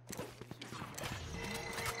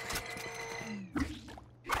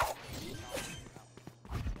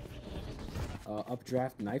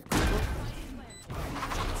 Updraft knife control?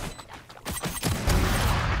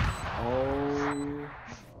 Oh.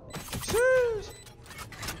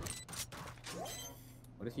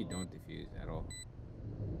 What if you don't defuse at all?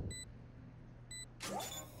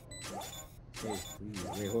 Hey, please.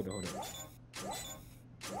 Wait, hold on.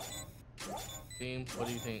 Team, what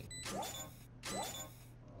do you think?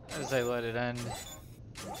 As I let it end.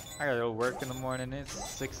 I gotta go work in the morning. It's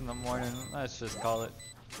 6 in the morning. Let's just call it.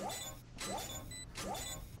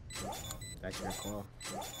 That's your call.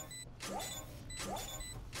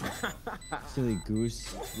 Silly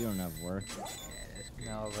goose. You don't have work.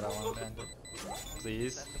 No, but I wanted to end it.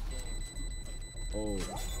 Please. Oh.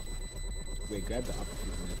 Wait, grab the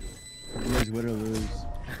opportunity. Lose, win or lose.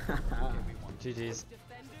 GG's.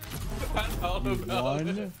 You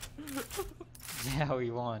won? Yeah,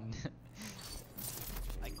 we won.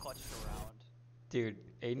 I clutched around. Dude,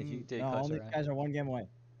 Aiden did no, clutch all these around. guys are one game away.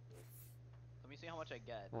 Let me see how much I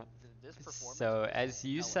get. This performance. So, was as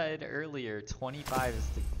you hella said good. earlier, 25 is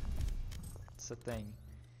the... It's the thing.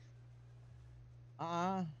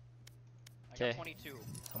 I got 'Kay. 22.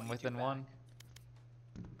 I'm 22 within back. one.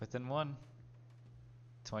 Within one.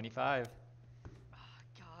 25. Ah,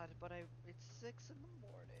 God, but it's 6 in the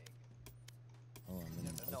morning. Oh, I'm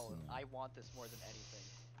gonna No, listen now. I want this more than anything.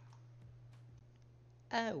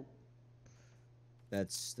 Oh.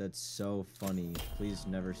 That's so funny. Please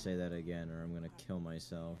never say that again or I'm gonna kill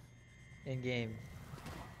myself. In game.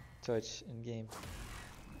 Twitch in game.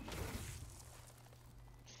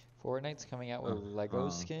 Fortnite's coming out with Lego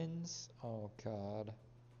skins. Oh god.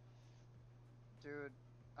 Dude,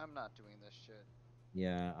 I'm not doing this shit.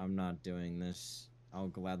 Yeah, I'm not doing this. I'll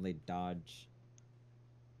gladly dodge.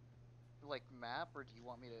 Like map, or do you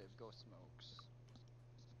want me to go smokes?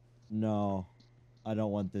 No, I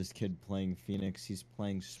don't want this kid playing Phoenix. He's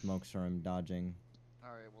playing smokes or I'm dodging.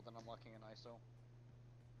 Alright, well then I'm locking an ISO.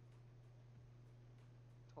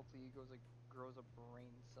 Hopefully he grows a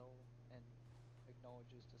brain cell and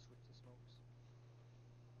acknowledges to switch to smokes.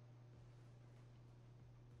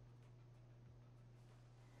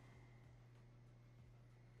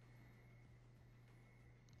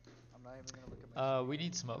 I'm not even gonna look at my we screen.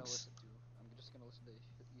 need smokes. I'm just gonna listen to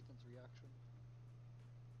Ethan's reaction.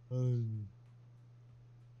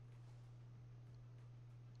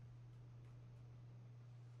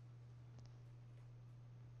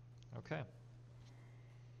 Okay.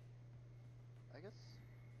 I guess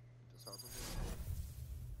just Harbor.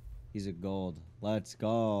 He's a gold. Let's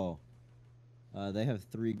go. They have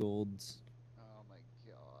 3 golds Oh my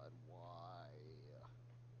god, why?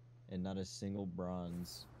 and not a single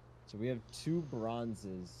bronze. So we have 2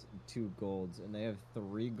 bronzes and 2 golds, and they have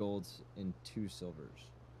 3 golds and 2 silvers.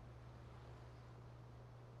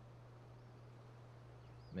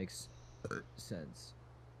 Makes sense.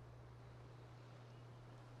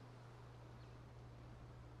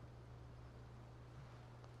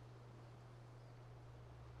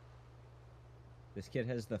 This kid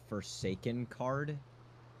has the Forsaken card.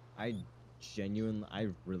 I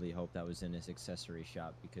really hope that was in his accessory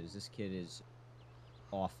shop because this kid is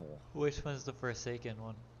awful. Which one's the Forsaken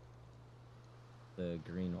one? The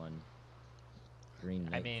green one. Green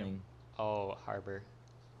knight thing. Oh, Harbor.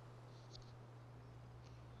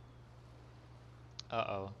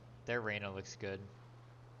 Uh-oh. Their Reyna looks good.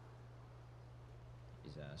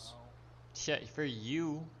 His ass. Oh. Shit, for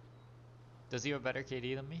you. Does he have a better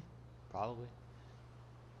KD than me? Probably.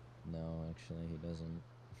 No, actually, he doesn't.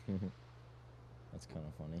 That's kind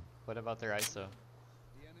of funny. What about their ISO?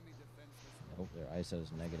 Nope, their ISO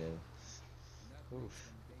is negative.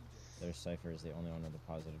 Oof. Their Cypher is the only one with a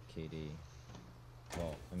positive KD.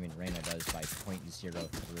 Well, I mean, Reyna does by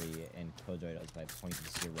 0.03 and Killjoy does by 0.04.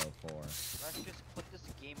 Let's just put this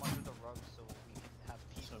game under the rug so we can have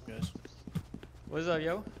peace. What's up, guys? What's up,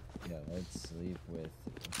 yo? Yeah, let's sleep with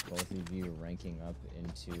both of you ranking up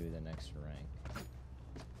into the next rank.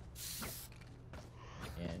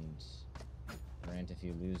 And Grant, if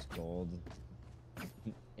you lose gold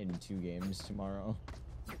in 2 games tomorrow,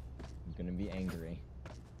 I'm gonna be angry.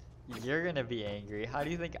 You're gonna be angry. How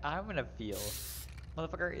do you think I'm gonna feel?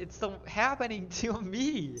 Motherfucker, it's still happening to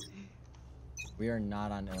me! We are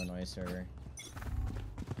not on Illinois server.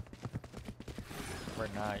 We're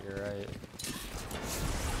not, you're right.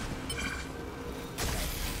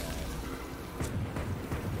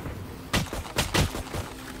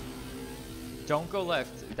 Don't go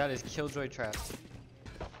left. That is Killjoy trapped.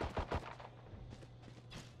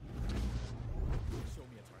 Show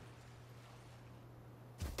me a target.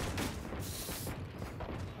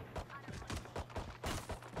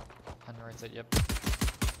 On the right side, yep.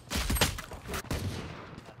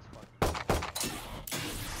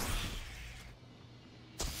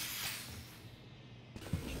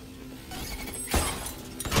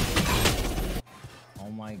 Oh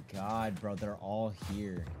my god, bro, they're all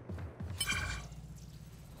here.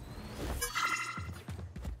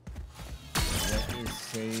 What is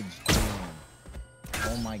Sage doing?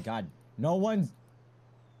 Oh my god, no one's...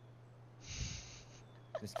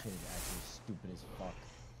 This kid is actually stupid as fuck.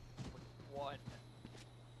 One.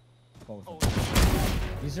 Both Oh, of them.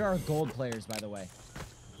 These are our gold players, by the way.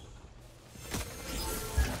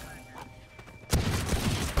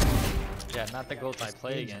 Yeah, not the gold I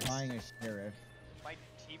play Sage against. buying a sheriff. My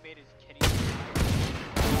teammate is Kenny.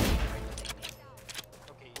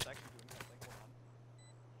 Okay, he's actually doing something.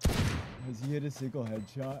 Hold on. Has he hit a single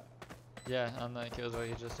headshot? Yeah, on the Killjoy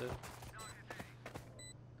he just did. Come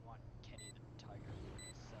on, Kenny the Tiger.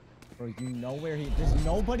 7. Bro, you know where he... Does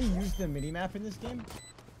nobody use the minimap in this game?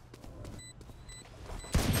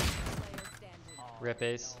 Player standing. Rip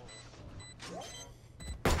Ace.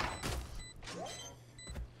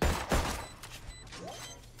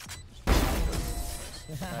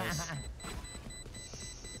 Nice.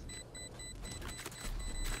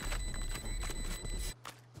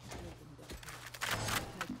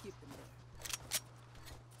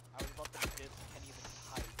 I was about to diss Kenny the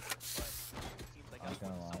Tiger, but it seems like I'm not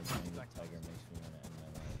gonna lie, KennytheTiger makes me want to end my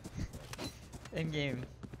life. In game.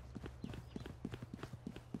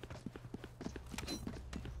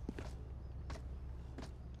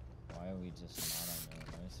 Why are we just not on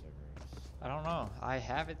Illinois servers. I don't know. I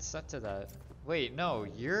have it set to that. Wait, no,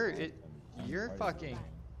 you're Party fucking, leader.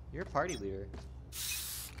 you're party leader.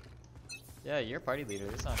 Yeah, you're party leader.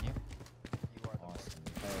 It's on you. You are the Awesome.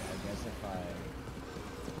 I guess if I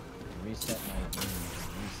reset my game, it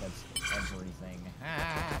resets everything.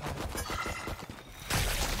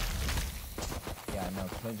 Yeah, no,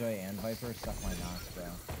 Killjoy and Viper suck my knots, bro.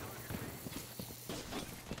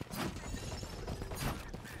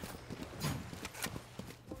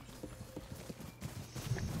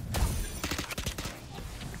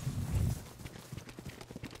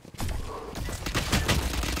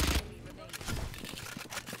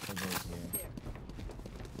 Killjoy's here.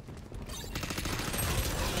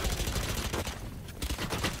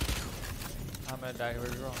 I'm gonna die.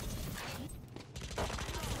 Where's wrong?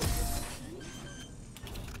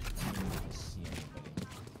 I didn't even see anybody.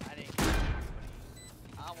 I didn't get anybody.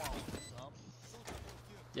 I want some.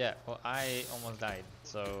 Yeah. Well, I almost died.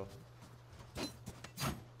 So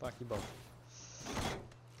fuck you both.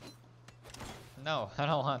 No, I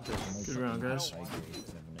don't want this. Good round, guys.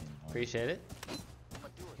 Appreciate it. I'm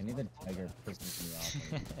gonna do it. Kenny the Tiger pisses me off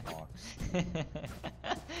when he talks.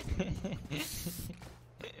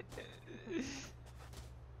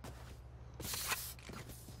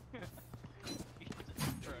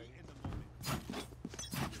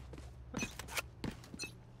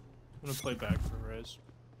 I'm gonna play back for Rez.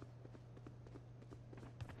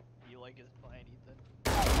 You like his plan, Ethan?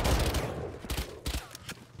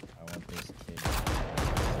 I want this kid.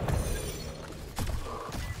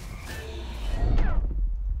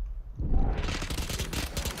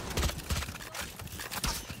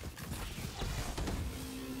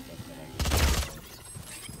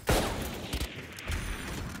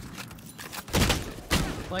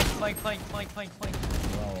 Flank.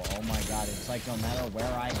 Bro, oh my god, it's like no matter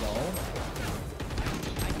where I go,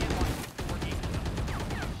 I can't watch 4 games of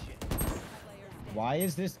shit. why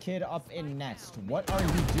is this kid up in nest? What are you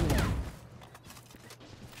doing?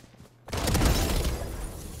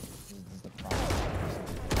 This is the problem.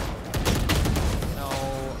 No,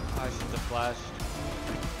 I should have flashed.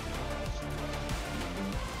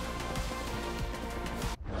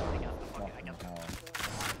 I got the Fucking hell.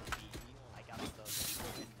 I got the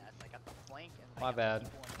people in nest. I got the flank and My I got bad. the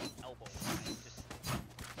people in elbow. I'm just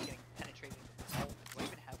getting penetrated. Oh, do I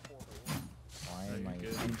even have 4 holes? Why Oh, am I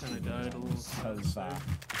you're good. You kinda died a little so fast bad?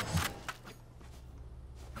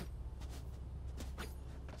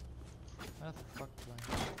 What the fuck? Flank?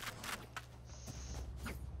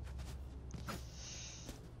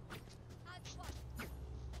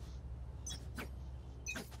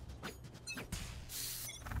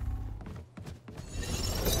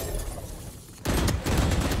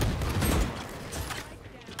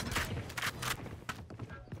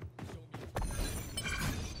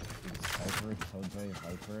 Cypher, Killjoy,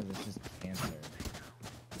 Viper, this is cancer.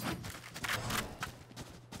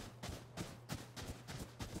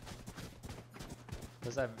 What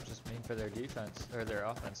does that just mean for their defense or their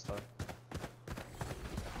offense, though?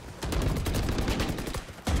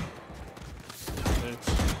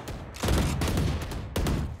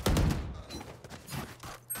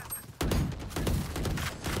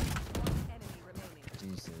 Enemy remaining.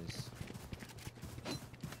 Jesus.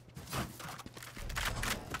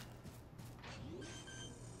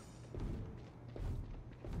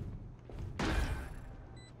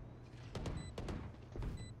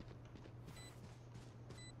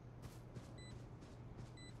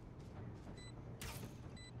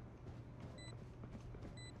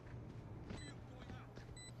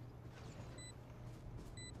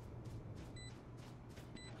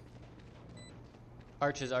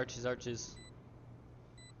 Arches.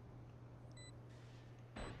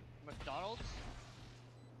 McDonald's?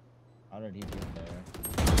 How did he get there?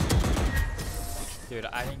 Dude,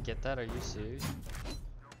 I didn't get that. Are you serious?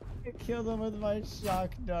 I killed him with my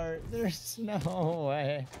shock dart. There's no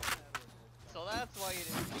way. So that's why you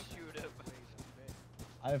didn't shoot him.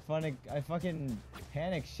 I fucking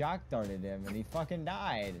panic shock darted him and he fucking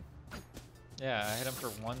died. Yeah, I hit him for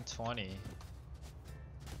 120.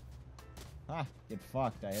 Ah, get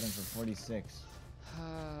fucked. I hit him for 46.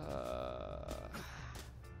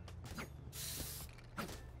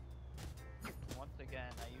 Once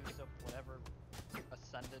again, I used up whatever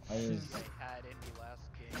ascendant I was- they had in me last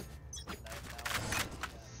game. And I have now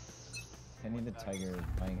Kenny the Tiger is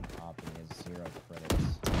playing an op and he has 0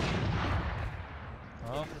 credits.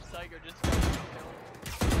 Oh, The Tiger just got killed.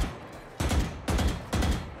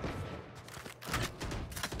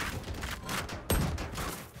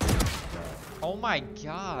 oh my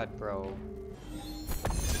god, bro.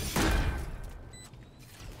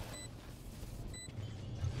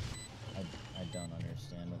 I don't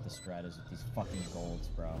understand stratas with these fucking golds,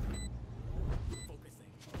 bro.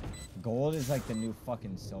 Gold is like the new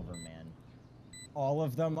fucking silver, man. All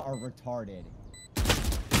of them are retarded.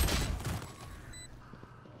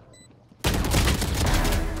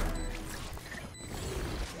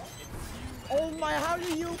 Oh my, how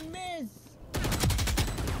do you miss?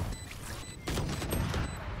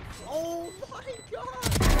 Oh my god!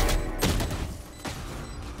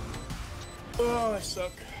 Oh, I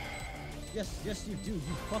suck. Yes, yes you do. You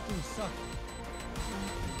fucking suck.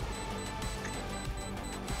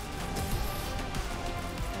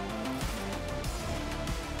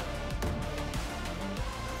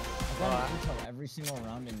 I've got intel every single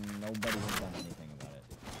round and nobody has done anything about it.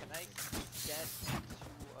 Can I get to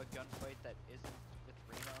a gunfight that isn't with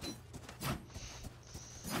Reno?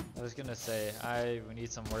 I was gonna say, we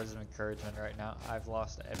need some words of encouragement right now. I've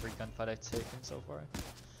lost every gunfight I've taken so far.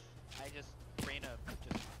 Reno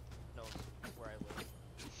just knows where I live.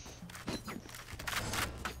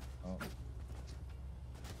 Oh.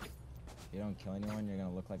 If you don't kill anyone, you're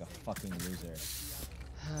gonna look like a fucking loser.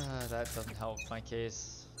 That doesn't help my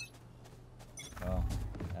case. Well,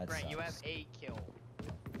 that Grant, you have sucks. a kill.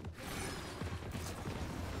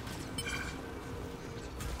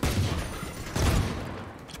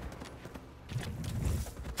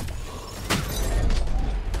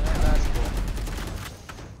 That's cool.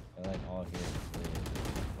 They're like all here,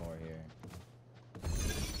 or here.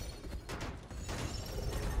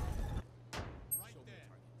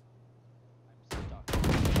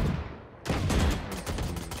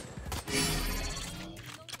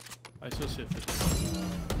 I still sit 50.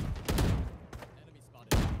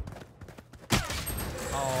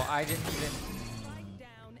 Oh, I didn't even. Spike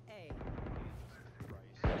down A.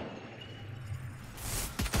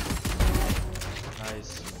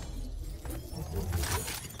 Nice.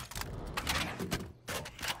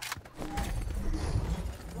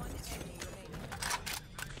 One enemy remaining.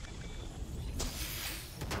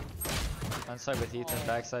 Front side with Ethan,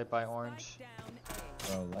 backside by Orange. Spike down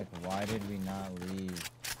A. Bro, like, why did we not leave?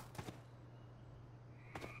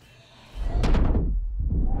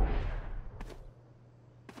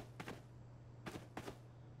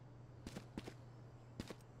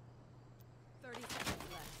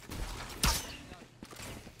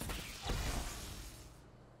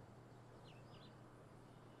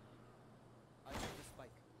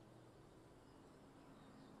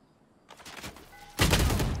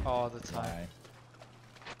 All the time.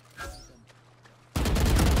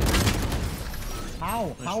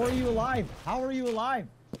 How? How are you alive? How are you alive?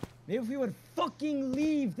 Maybe if we would fucking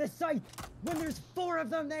leave the site when there's 4 of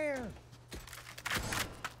them there.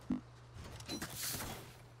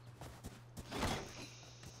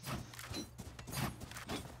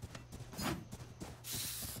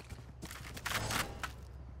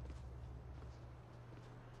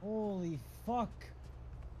 Holy fuck.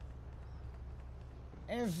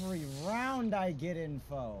 Every round I get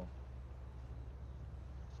info.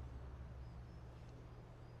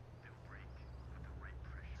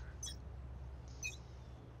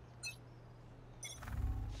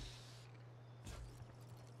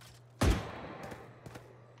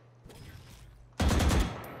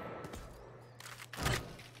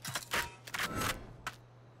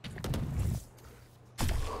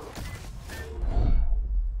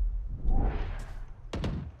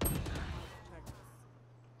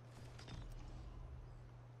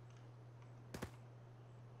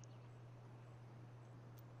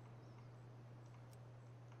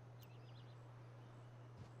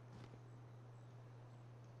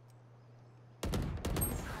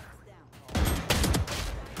 Down.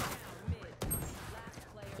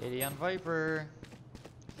 80 on Viper.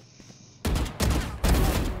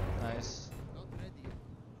 Nice.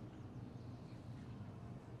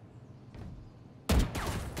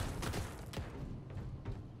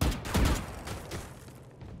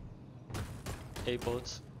 Eight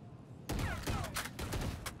bullets.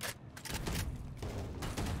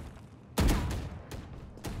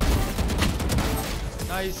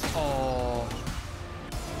 Nice. Oh.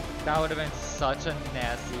 That would have been such a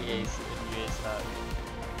nasty ace if you aced that.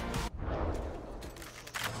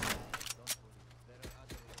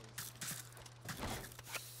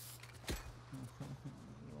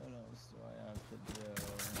 What else do I have to do?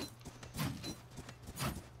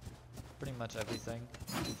 Pretty much everything.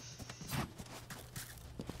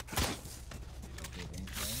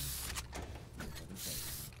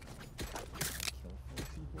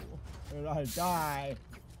 Or I die.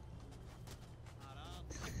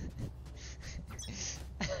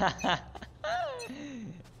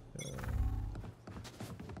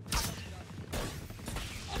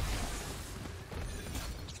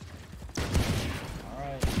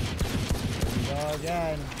 Alright.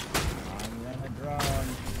 again. I'm gonna drone.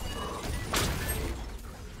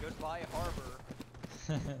 Goodbye, Harbor.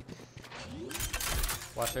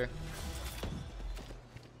 Watch her.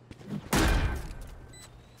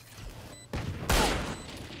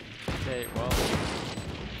 Okay, well.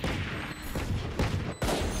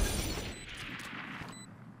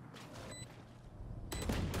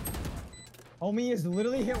 Homie is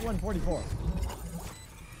literally hit 144.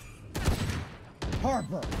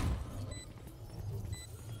 Harbor.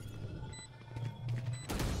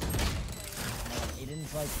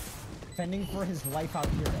 Aiden's like fending for his life out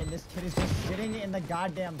here, and this kid is just sitting in the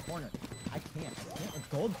goddamn corner. I can't with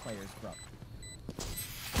gold players, bro.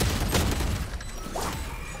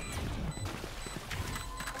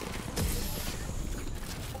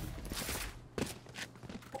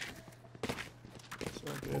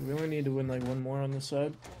 So good. We only need to win like one more on this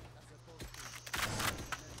side.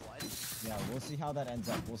 Yeah, we'll see how that ends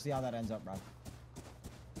up. We'll see how that ends up, bro.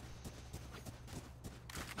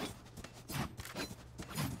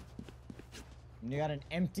 And you got an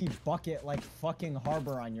empty bucket like fucking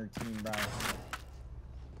Harbor on your team, bro.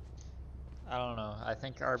 I don't know. I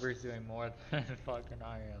think Harbor's doing more than fucking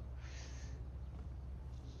I am.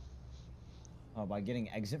 Oh, by getting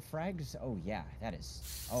exit frags? Oh, yeah, that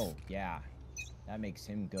is... Oh, yeah. That makes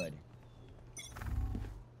him good.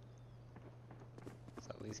 It's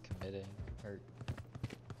at least committing. Or...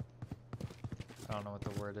 I don't know what the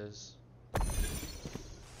word is.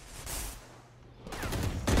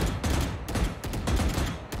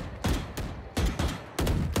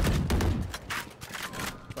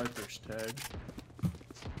 Viper's tag.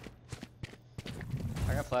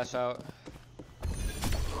 I got flash out.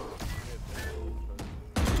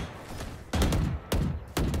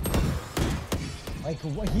 Like,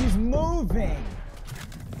 what? He's moving!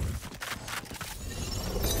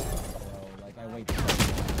 Bro, like, I wait so long.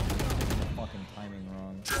 The fucking timing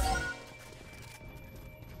wrong.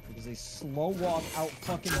 Because they slow walk out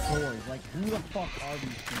fucking doors. Like, who the fuck are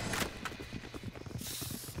these people?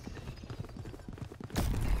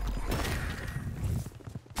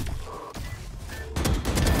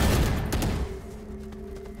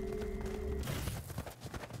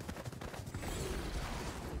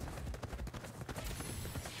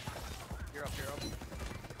 You're up, you're up.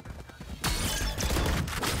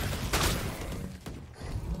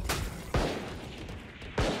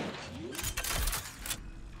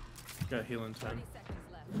 Got healing 30 time. seconds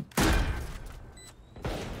left.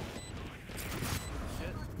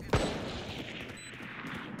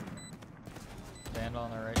 Vandal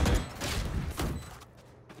on the right there.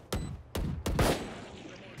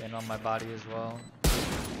 Vandal on my body as well.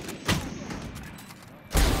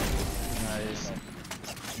 Nice.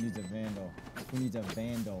 Who needs a vandal? Who needs a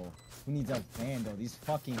vandal? Who needs a vandal? These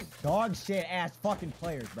fucking dog shit ass fucking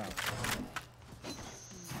players, bro.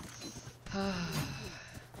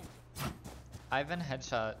 I've been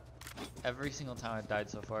headshot every single time I've died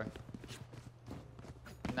so far.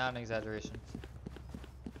 Not an exaggeration.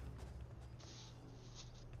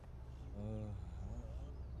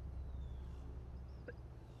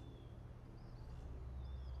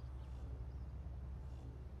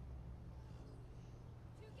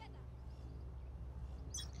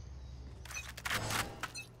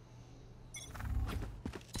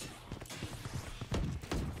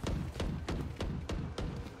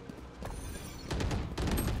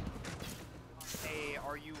 Hey,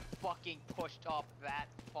 are you fucking pushed up that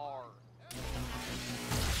far?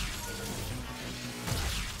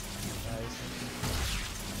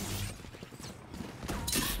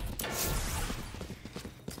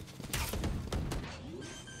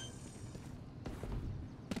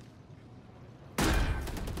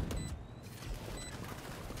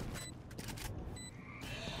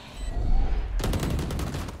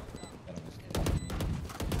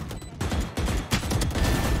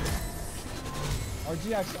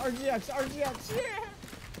 RGX, RGX, RGX, yeah!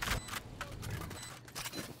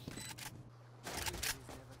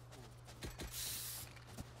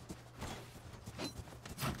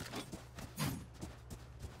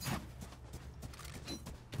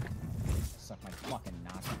 Suck my fucking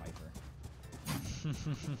knock, Viper.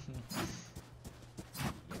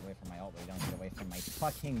 Get away from my ult, but you don't get away from my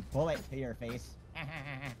fucking bullet to your face.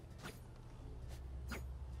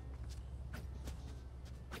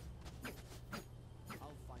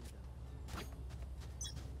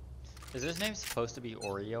 Is his name supposed to be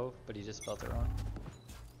Oreo, but he just spelled it wrong?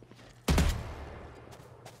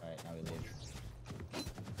 Alright, now we leave.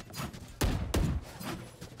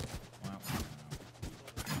 Wow.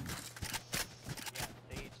 Yeah,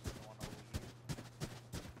 Sage doesn't want to leave.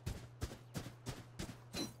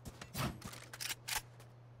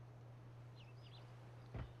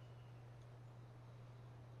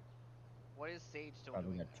 What is Sage still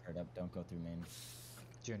Probably doing? got straight up. Don't go through main.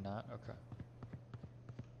 Do not? Okay.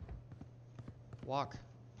 Walk.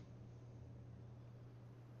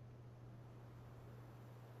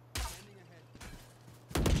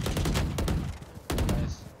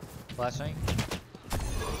 Nice. Flashing.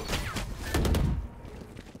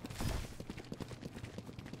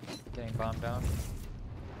 Getting bombed down.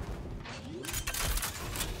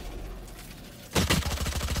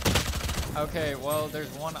 Okay, well, there's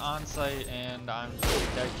one on site and I'm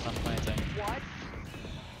dead 'cause I'm planting. What?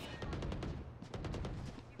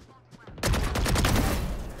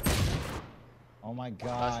 Oh my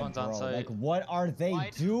god, one's bro. on site. Like, what are they Why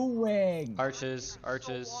did- doing? Arches,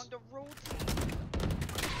 arches. So long to rotate.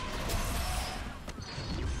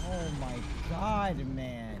 Oh my god,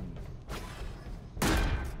 man.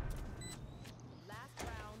 Last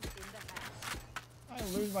round in the half. I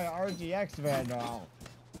lose my RGX van now.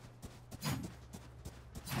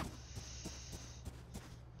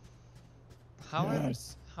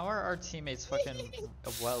 Yes. How are our teammates fucking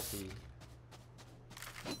wealthy?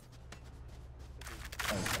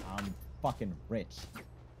 I'm fucking rich.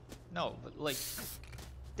 No, but like,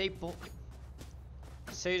 they both.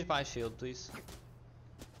 Sage my shield, please.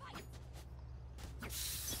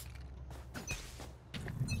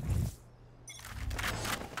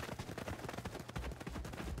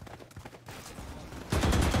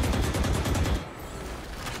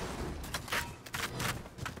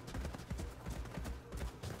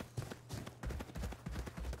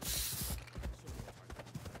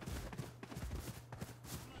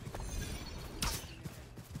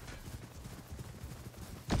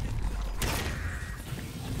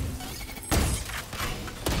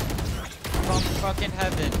 From fucking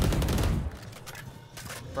heaven.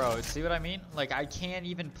 Bro, see what I mean? Like, I can't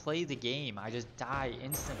even play the game. I just die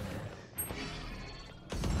instantly.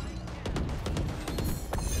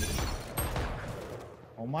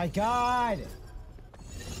 Oh my god!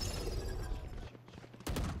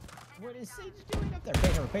 What is Sage doing up there?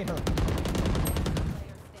 Bait her, bait her.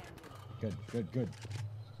 Good, good, good.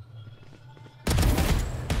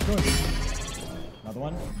 Good. Another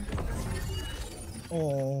one.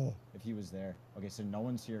 Oh, if he was there. Okay, so no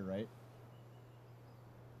one's here, right?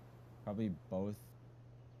 Probably both.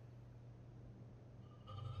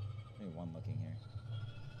 Maybe one looking here.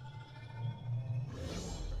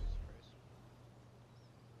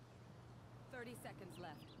 30 seconds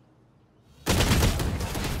left.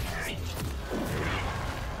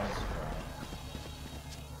 That's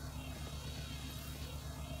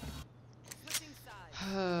Switching sides.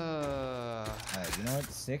 Alright, you know what?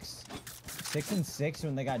 6 and 6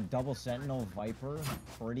 when they got double Sentinel Viper.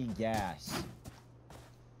 Pretty gas.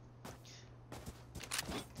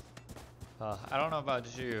 I don't know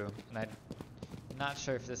about you, and I'm not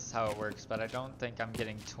sure if this is how it works, but I don't think I'm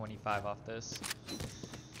getting 25 off this.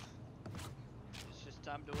 It's just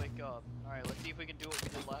time to wake up. Alright, let's see if we can do what we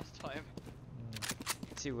did last time.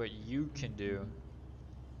 Let's see what you can do.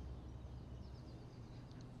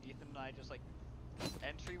 Ethan and I just like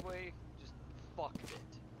entryway, just fucked it.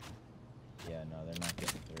 Yeah, no, they're not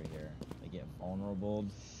getting through here. They get vulnerable.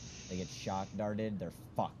 They get shock darted. They're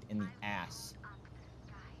fucked in the ass.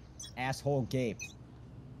 Asshole gape.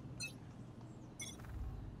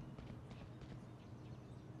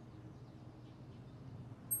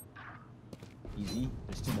 Easy.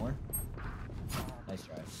 There's 2 more. Nice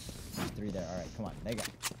try. There's 3 there. All right, come on.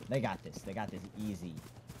 They got this. They got this easy.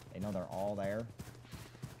 They know they're all there.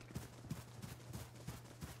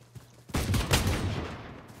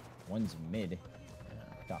 One's mid.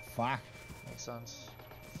 The fuck? Makes sense.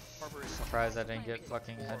 Harbor is Surprised I didn't get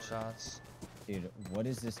fucking headshots. Dude, what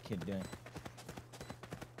is this kid doing?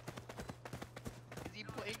 Is he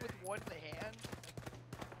playing with one hand?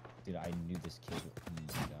 Dude, I knew this kid. Oh my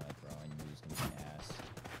god, bro. I knew he was gonna be ass.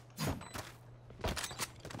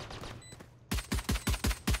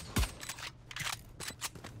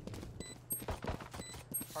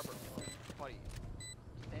 Harbor, buddy,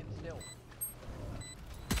 stand still.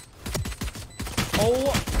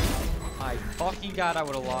 Oh my fucking god, I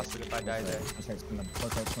would have lost it if I died there. Let's start swinging them.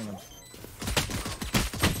 Let's start swinging them.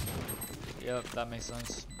 Yep, that makes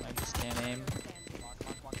sense. I just can't aim.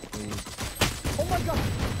 Please. Oh my god!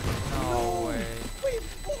 No way. Wait,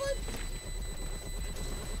 what?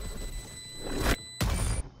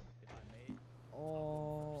 Oh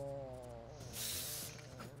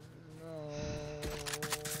no.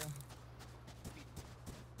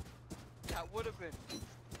 That would have been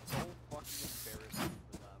so fucking embarrassing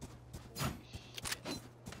for them. Holy shit.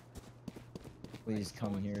 Please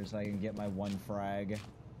come here so I can get my 1 frag.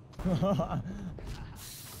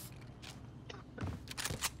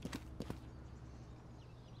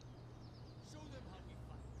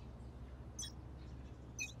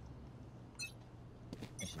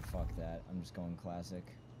 that. I'm just going classic.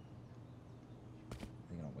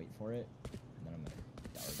 I'm gonna wait for it, and then I'm gonna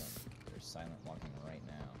dower them. They're silent walking right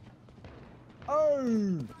now.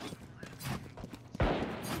 Oh!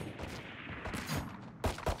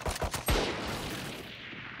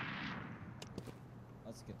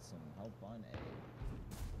 Let's get some help on A.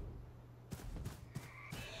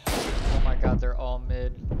 Oh my god, they're all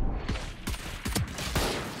mid.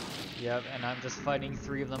 Yep, and I'm just fighting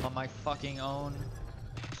 3 of them on my fucking own.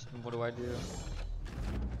 What do I do?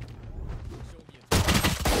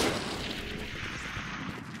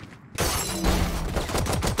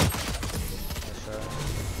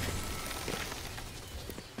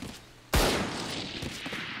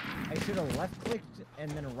 I should have left clicked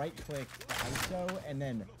and then right clicked the ISO and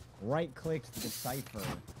then right clicked the cipher.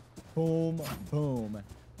 Boom, boom.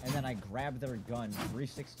 And then I grabbed their gun,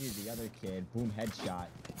 360 to the other kid, boom, headshot.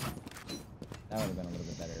 That would have been a little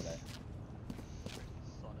bit better, but.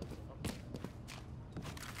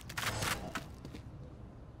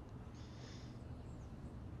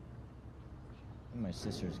 My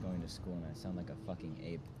sister's going to school and I sound like a fucking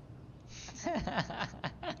ape. A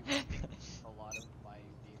lot of my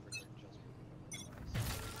neighbors are just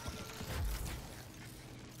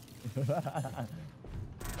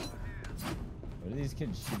What are these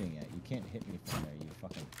kids shooting at? You can't hit me from there, you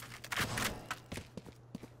fucking...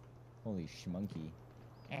 Holy schmonkey.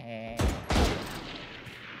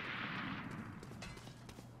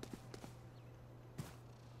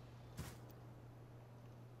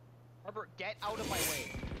 Harbor, get out of my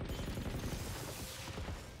way.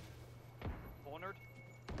 Cornered.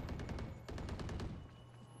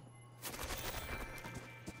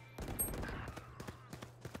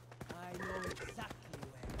 I know exactly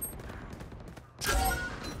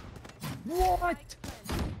What?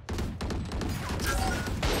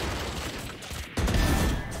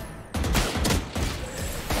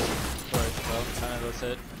 None of those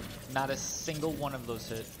hit. Not a single one of those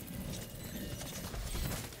hit.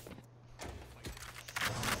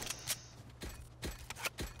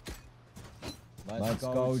 Let's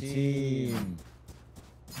go team.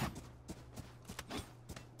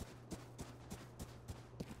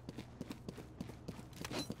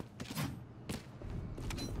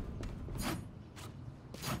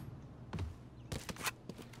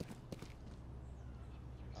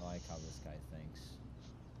 I like how this guy thinks.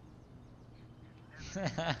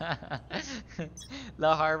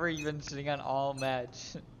 The Harbor, you've been sitting on all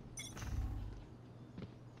match.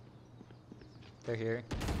 They're here.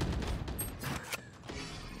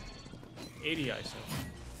 80 ISO.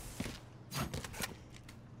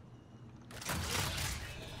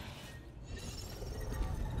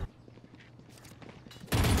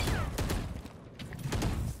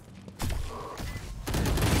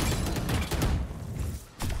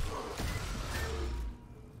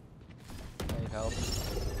 Need help.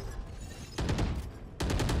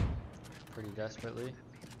 Pretty desperately.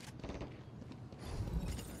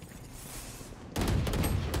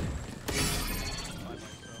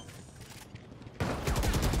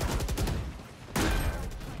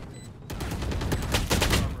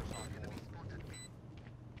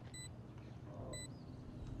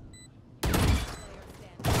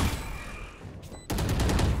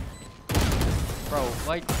 Bro,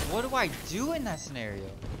 like, what do I do in that scenario?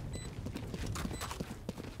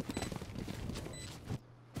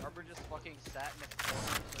 Harbor just fucking sat in the corner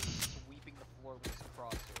and started sweeping the floor with his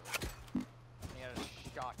crosshair. And he had a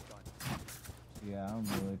shotgun. Yeah, I'm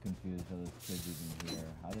really confused how this kid's even here.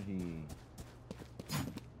 How did he...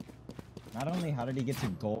 Not only how did he get to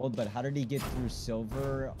gold, but how did he get through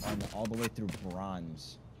silver and all the way through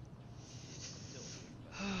bronze?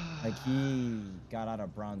 Like, he got out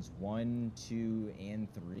of bronze 1, 2, and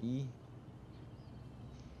 3.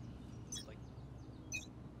 Like,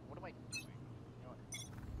 what am I doing? You know what? It's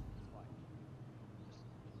fine.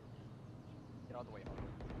 Just get out of the way, Harbor.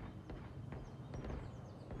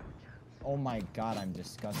 Oh my god, I'm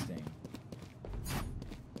disgusting.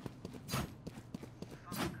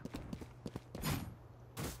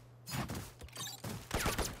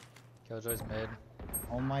 Killjoy's mid.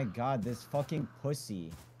 Oh my god, this fucking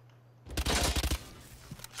pussy. Alright,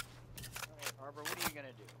 Harbor, what are you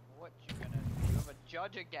gonna do? What you gonna do? You have a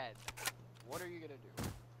judge again. What are you gonna do?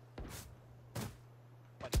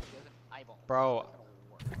 But he has an eyeball. Bro. It's not gonna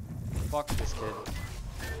work. Fuck this kid.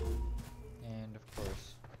 And of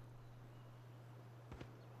course.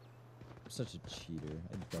 I'm such a cheater.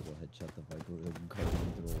 I double headshot the Viper with a gun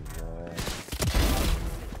through a wall.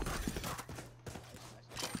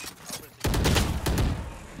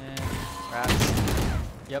 And rats.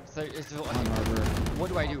 Yep, Come on, Harbor. what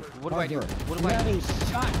do I do? What do I do? What do I You do? have a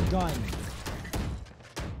shotgun!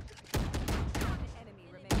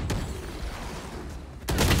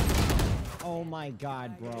 Oh my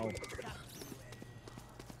god, bro.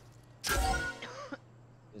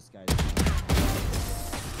 This guy's.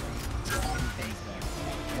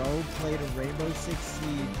 Bro played a Rainbow Six Siege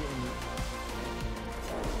and.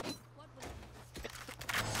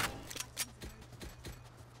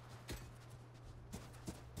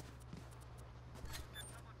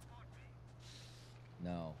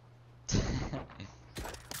 No. Of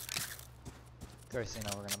course, you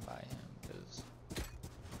know we're gonna buy him because.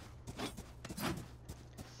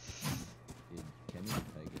 Dude,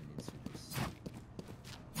 KennytheTiger needs to just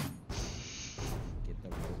get the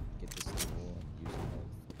rope, get the stool, and use them both.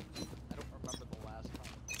 I don't remember the last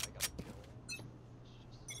time I got a kill.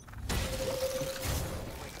 It's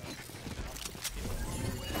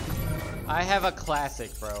just... I have a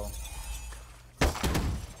classic, bro.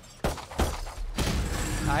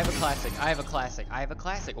 I have a classic. I have a classic. I have a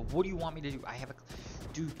classic. What do you want me to do? I have a...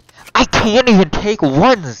 Dude, I can't even take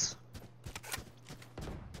ones!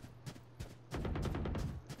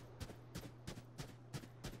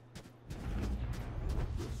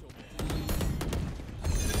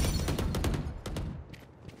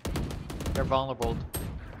 They're vulnerable.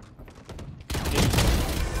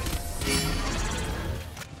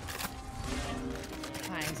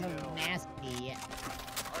 I'm so nasty.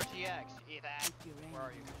 RTX, Ethan. Where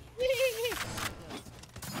are you? You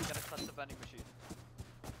gotta touch the vending machine.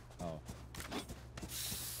 Oh.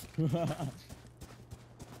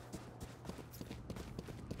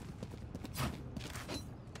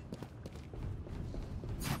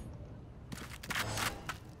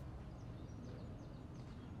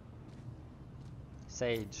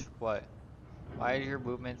 Sage, what? Why are your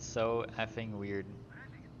movements so effing weird?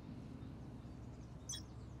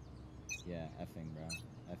 Yeah, effing, bro.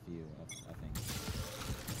 F you, effing.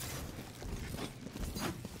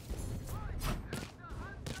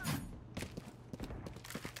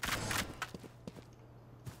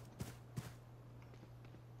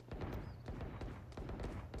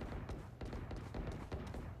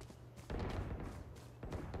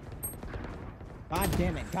 God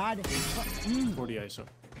damn it, God. 40 ISO.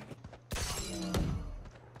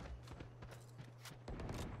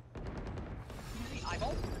 The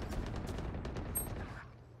eyeball?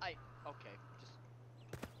 Okay, just...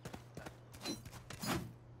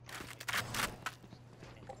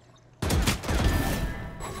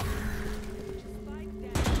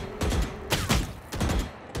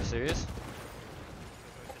 You serious?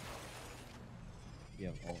 You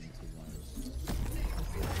have ult and 2 blinders.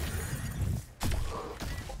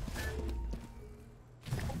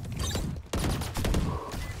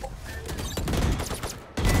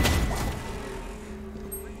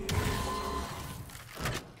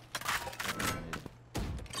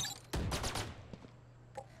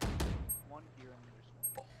 One here and there's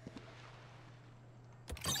one.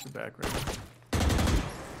 You're back right now.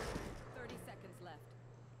 30 seconds left.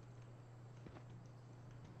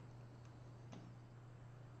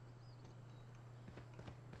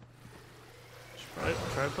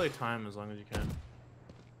 Try to play time as long as you can.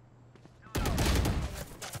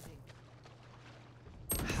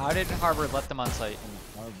 How did Harbor let them on site?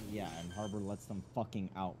 Yeah, and Harbor lets them fucking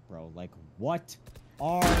out, bro. Like, what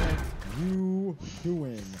are you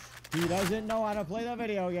doing? He doesn't know how to play the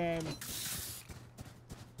video game.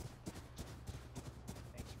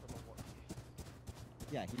 Thanks for the work.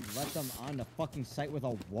 Yeah, he let them on the fucking site with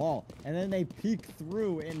a wall, and then they peek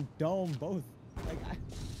through and dome both. Like,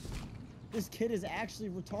 this kid is actually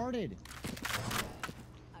retarded.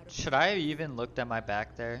 Should I have even looked at my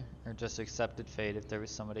back there? Or just accepted fate if there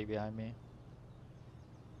was somebody behind me?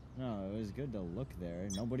 No, it was good to look there.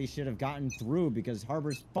 Nobody should have gotten through because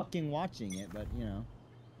Harbor's fucking watching it, but, you know.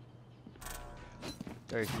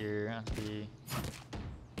 They're here on B.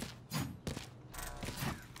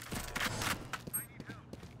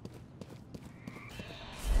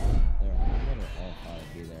 There, I'm gonna go to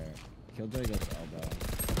L5, be there. Killjoy goes to elbow.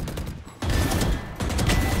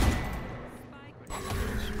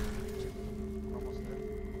 Almost there.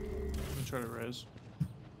 I'm gonna try to res.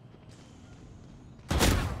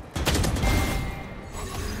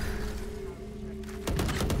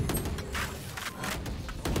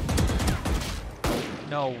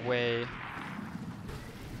 No way.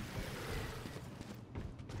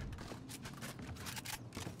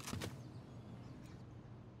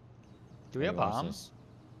 Do we have bombs?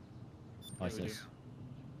 Watch Yeah, we this.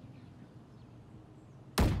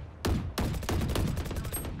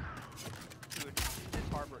 Dude, this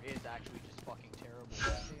harbor is actually just fucking terrible.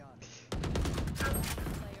 Stay on.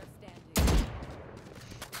 Player standing.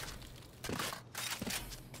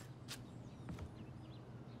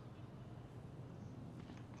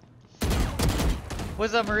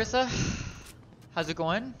 What's up, Marissa? How's it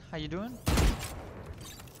going? How you doing? 30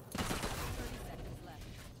 seconds left.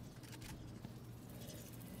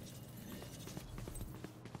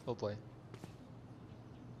 Oh boy.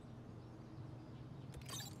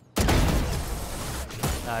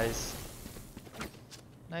 Nice.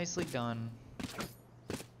 Nicely done.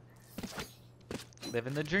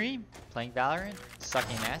 Living the dream. Playing Valorant.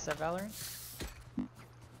 Sucking ass at Valorant.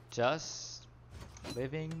 Just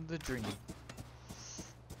living the dream.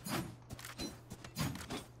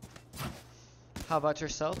 How about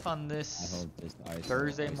yourself on I this hope this ISO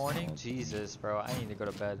Thursday ISO morning? holds me. Jesus, bro. I need to go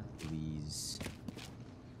to bed. Please.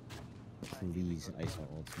 Please, ISO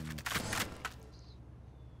ultimate.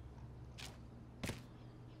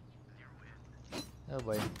 Oh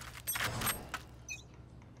boy.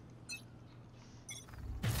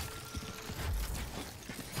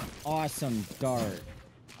 Awesome dart.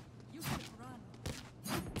 You should run.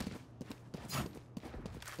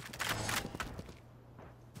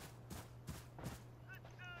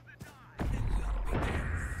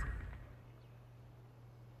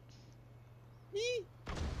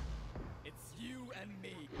 It's you and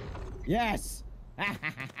me. Yes!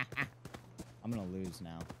 I'm gonna lose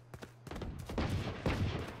now.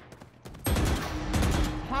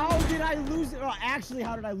 How did I lose it? Oh, actually,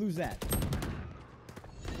 how did I lose that?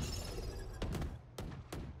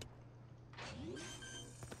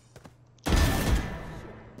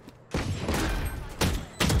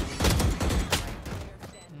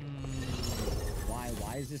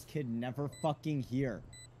 Why is this kid never fucking here?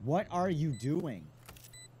 What are you doing?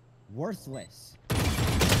 Worthless.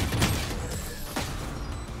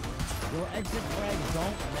 Your exit frags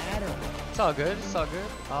don't matter. It's all good. It's all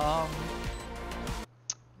good.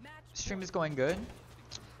 Stream is going good.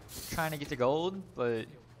 Trying to get to gold, but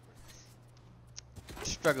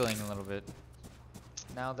struggling a little bit.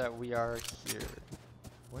 Now that we are here,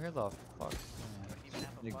 where the fuck?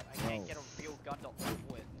 I can't get a real gun to hold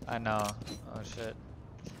with. I know. Oh shit.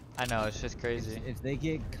 I know. It's just crazy. If they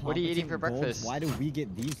get What are you eating for competent golds, breakfast? why do we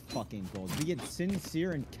get these fucking golds? We get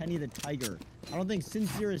Sincere and Kenny the Tiger. I don't think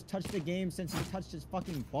Sincere has touched the game since he touched his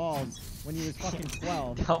fucking balls when he was fucking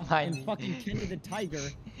 12. Don't mind and fucking Kenny the Tiger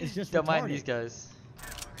is just Don't retarded. mind these guys.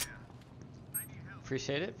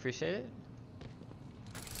 Appreciate it. Appreciate it.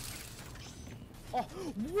 Oh,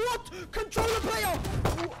 what? Controller player!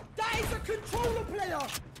 That is a controller player!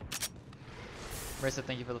 Marissa,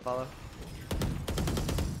 thank you for the follow.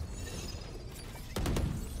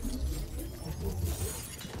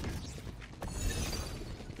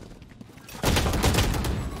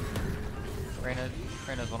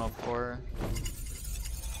 Reyna's 104.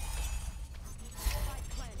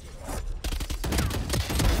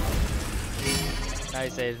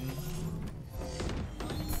 Nice, Aiden.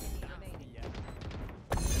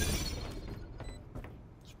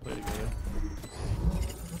 It's pretty good.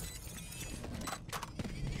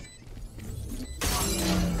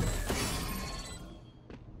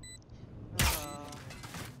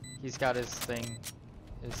 He's got his thing,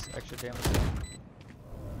 his extra damage.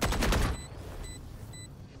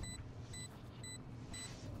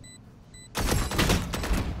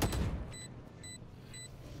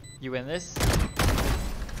 You win this?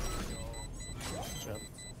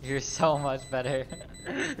 You're so much better.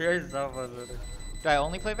 You're so much better. Do I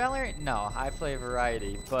only play Valorant? No, I play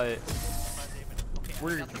variety, but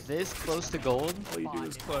we're this close to gold. All you do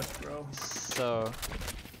is clutch, bro. So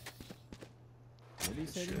What did he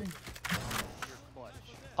say to me?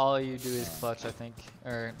 all you do is clutch, I think.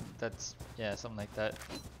 Or that's, yeah, something like that.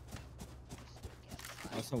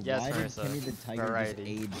 Also, Yes, why did Marissa. Kenny the Tiger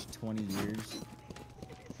Variety. just age 20 years?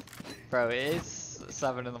 Bro, it's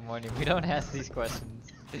 7 in the morning. We don't ask these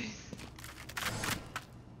questions. We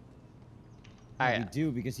Alright,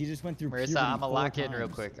 do, because he just went through Marissa, puberty I'm gonna 4 lock in real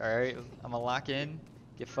times. quick, alright? I'm gonna lock in,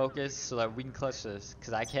 get focused so that we can clutch this,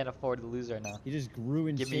 because I can't afford to lose right now. He just grew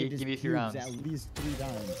and Give me- shaved his give me a few pubes rounds. at least 3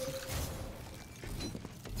 times.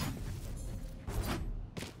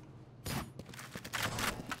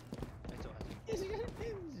 He's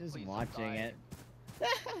just Please, I'm watching dying. it.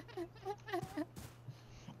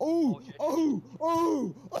 Oh! Oh!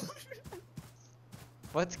 Oh!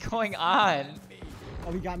 What's going on?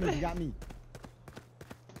 Oh, he got me, he got me.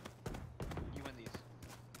 You win these.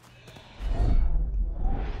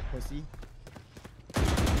 Pussy.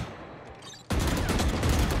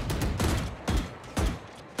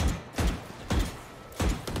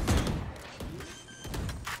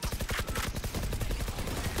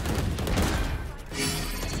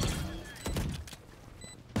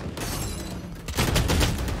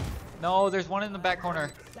 No, there's one in the back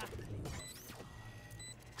corner.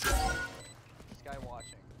 This guy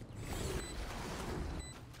watching.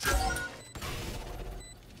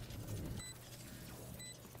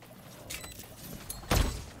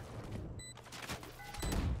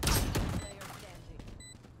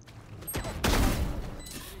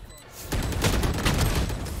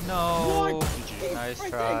 Nice Right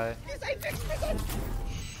try. there. Yes, I fixed it.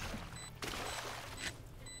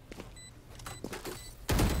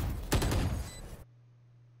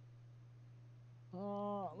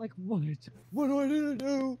 Like what? What do I need to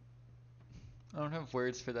do? I don't have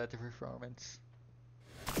words for that performance.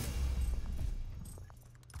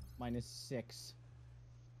 -6.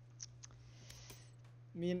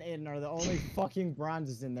 Me and Aiden are the only fucking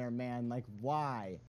bronzes in there, man. Like, why?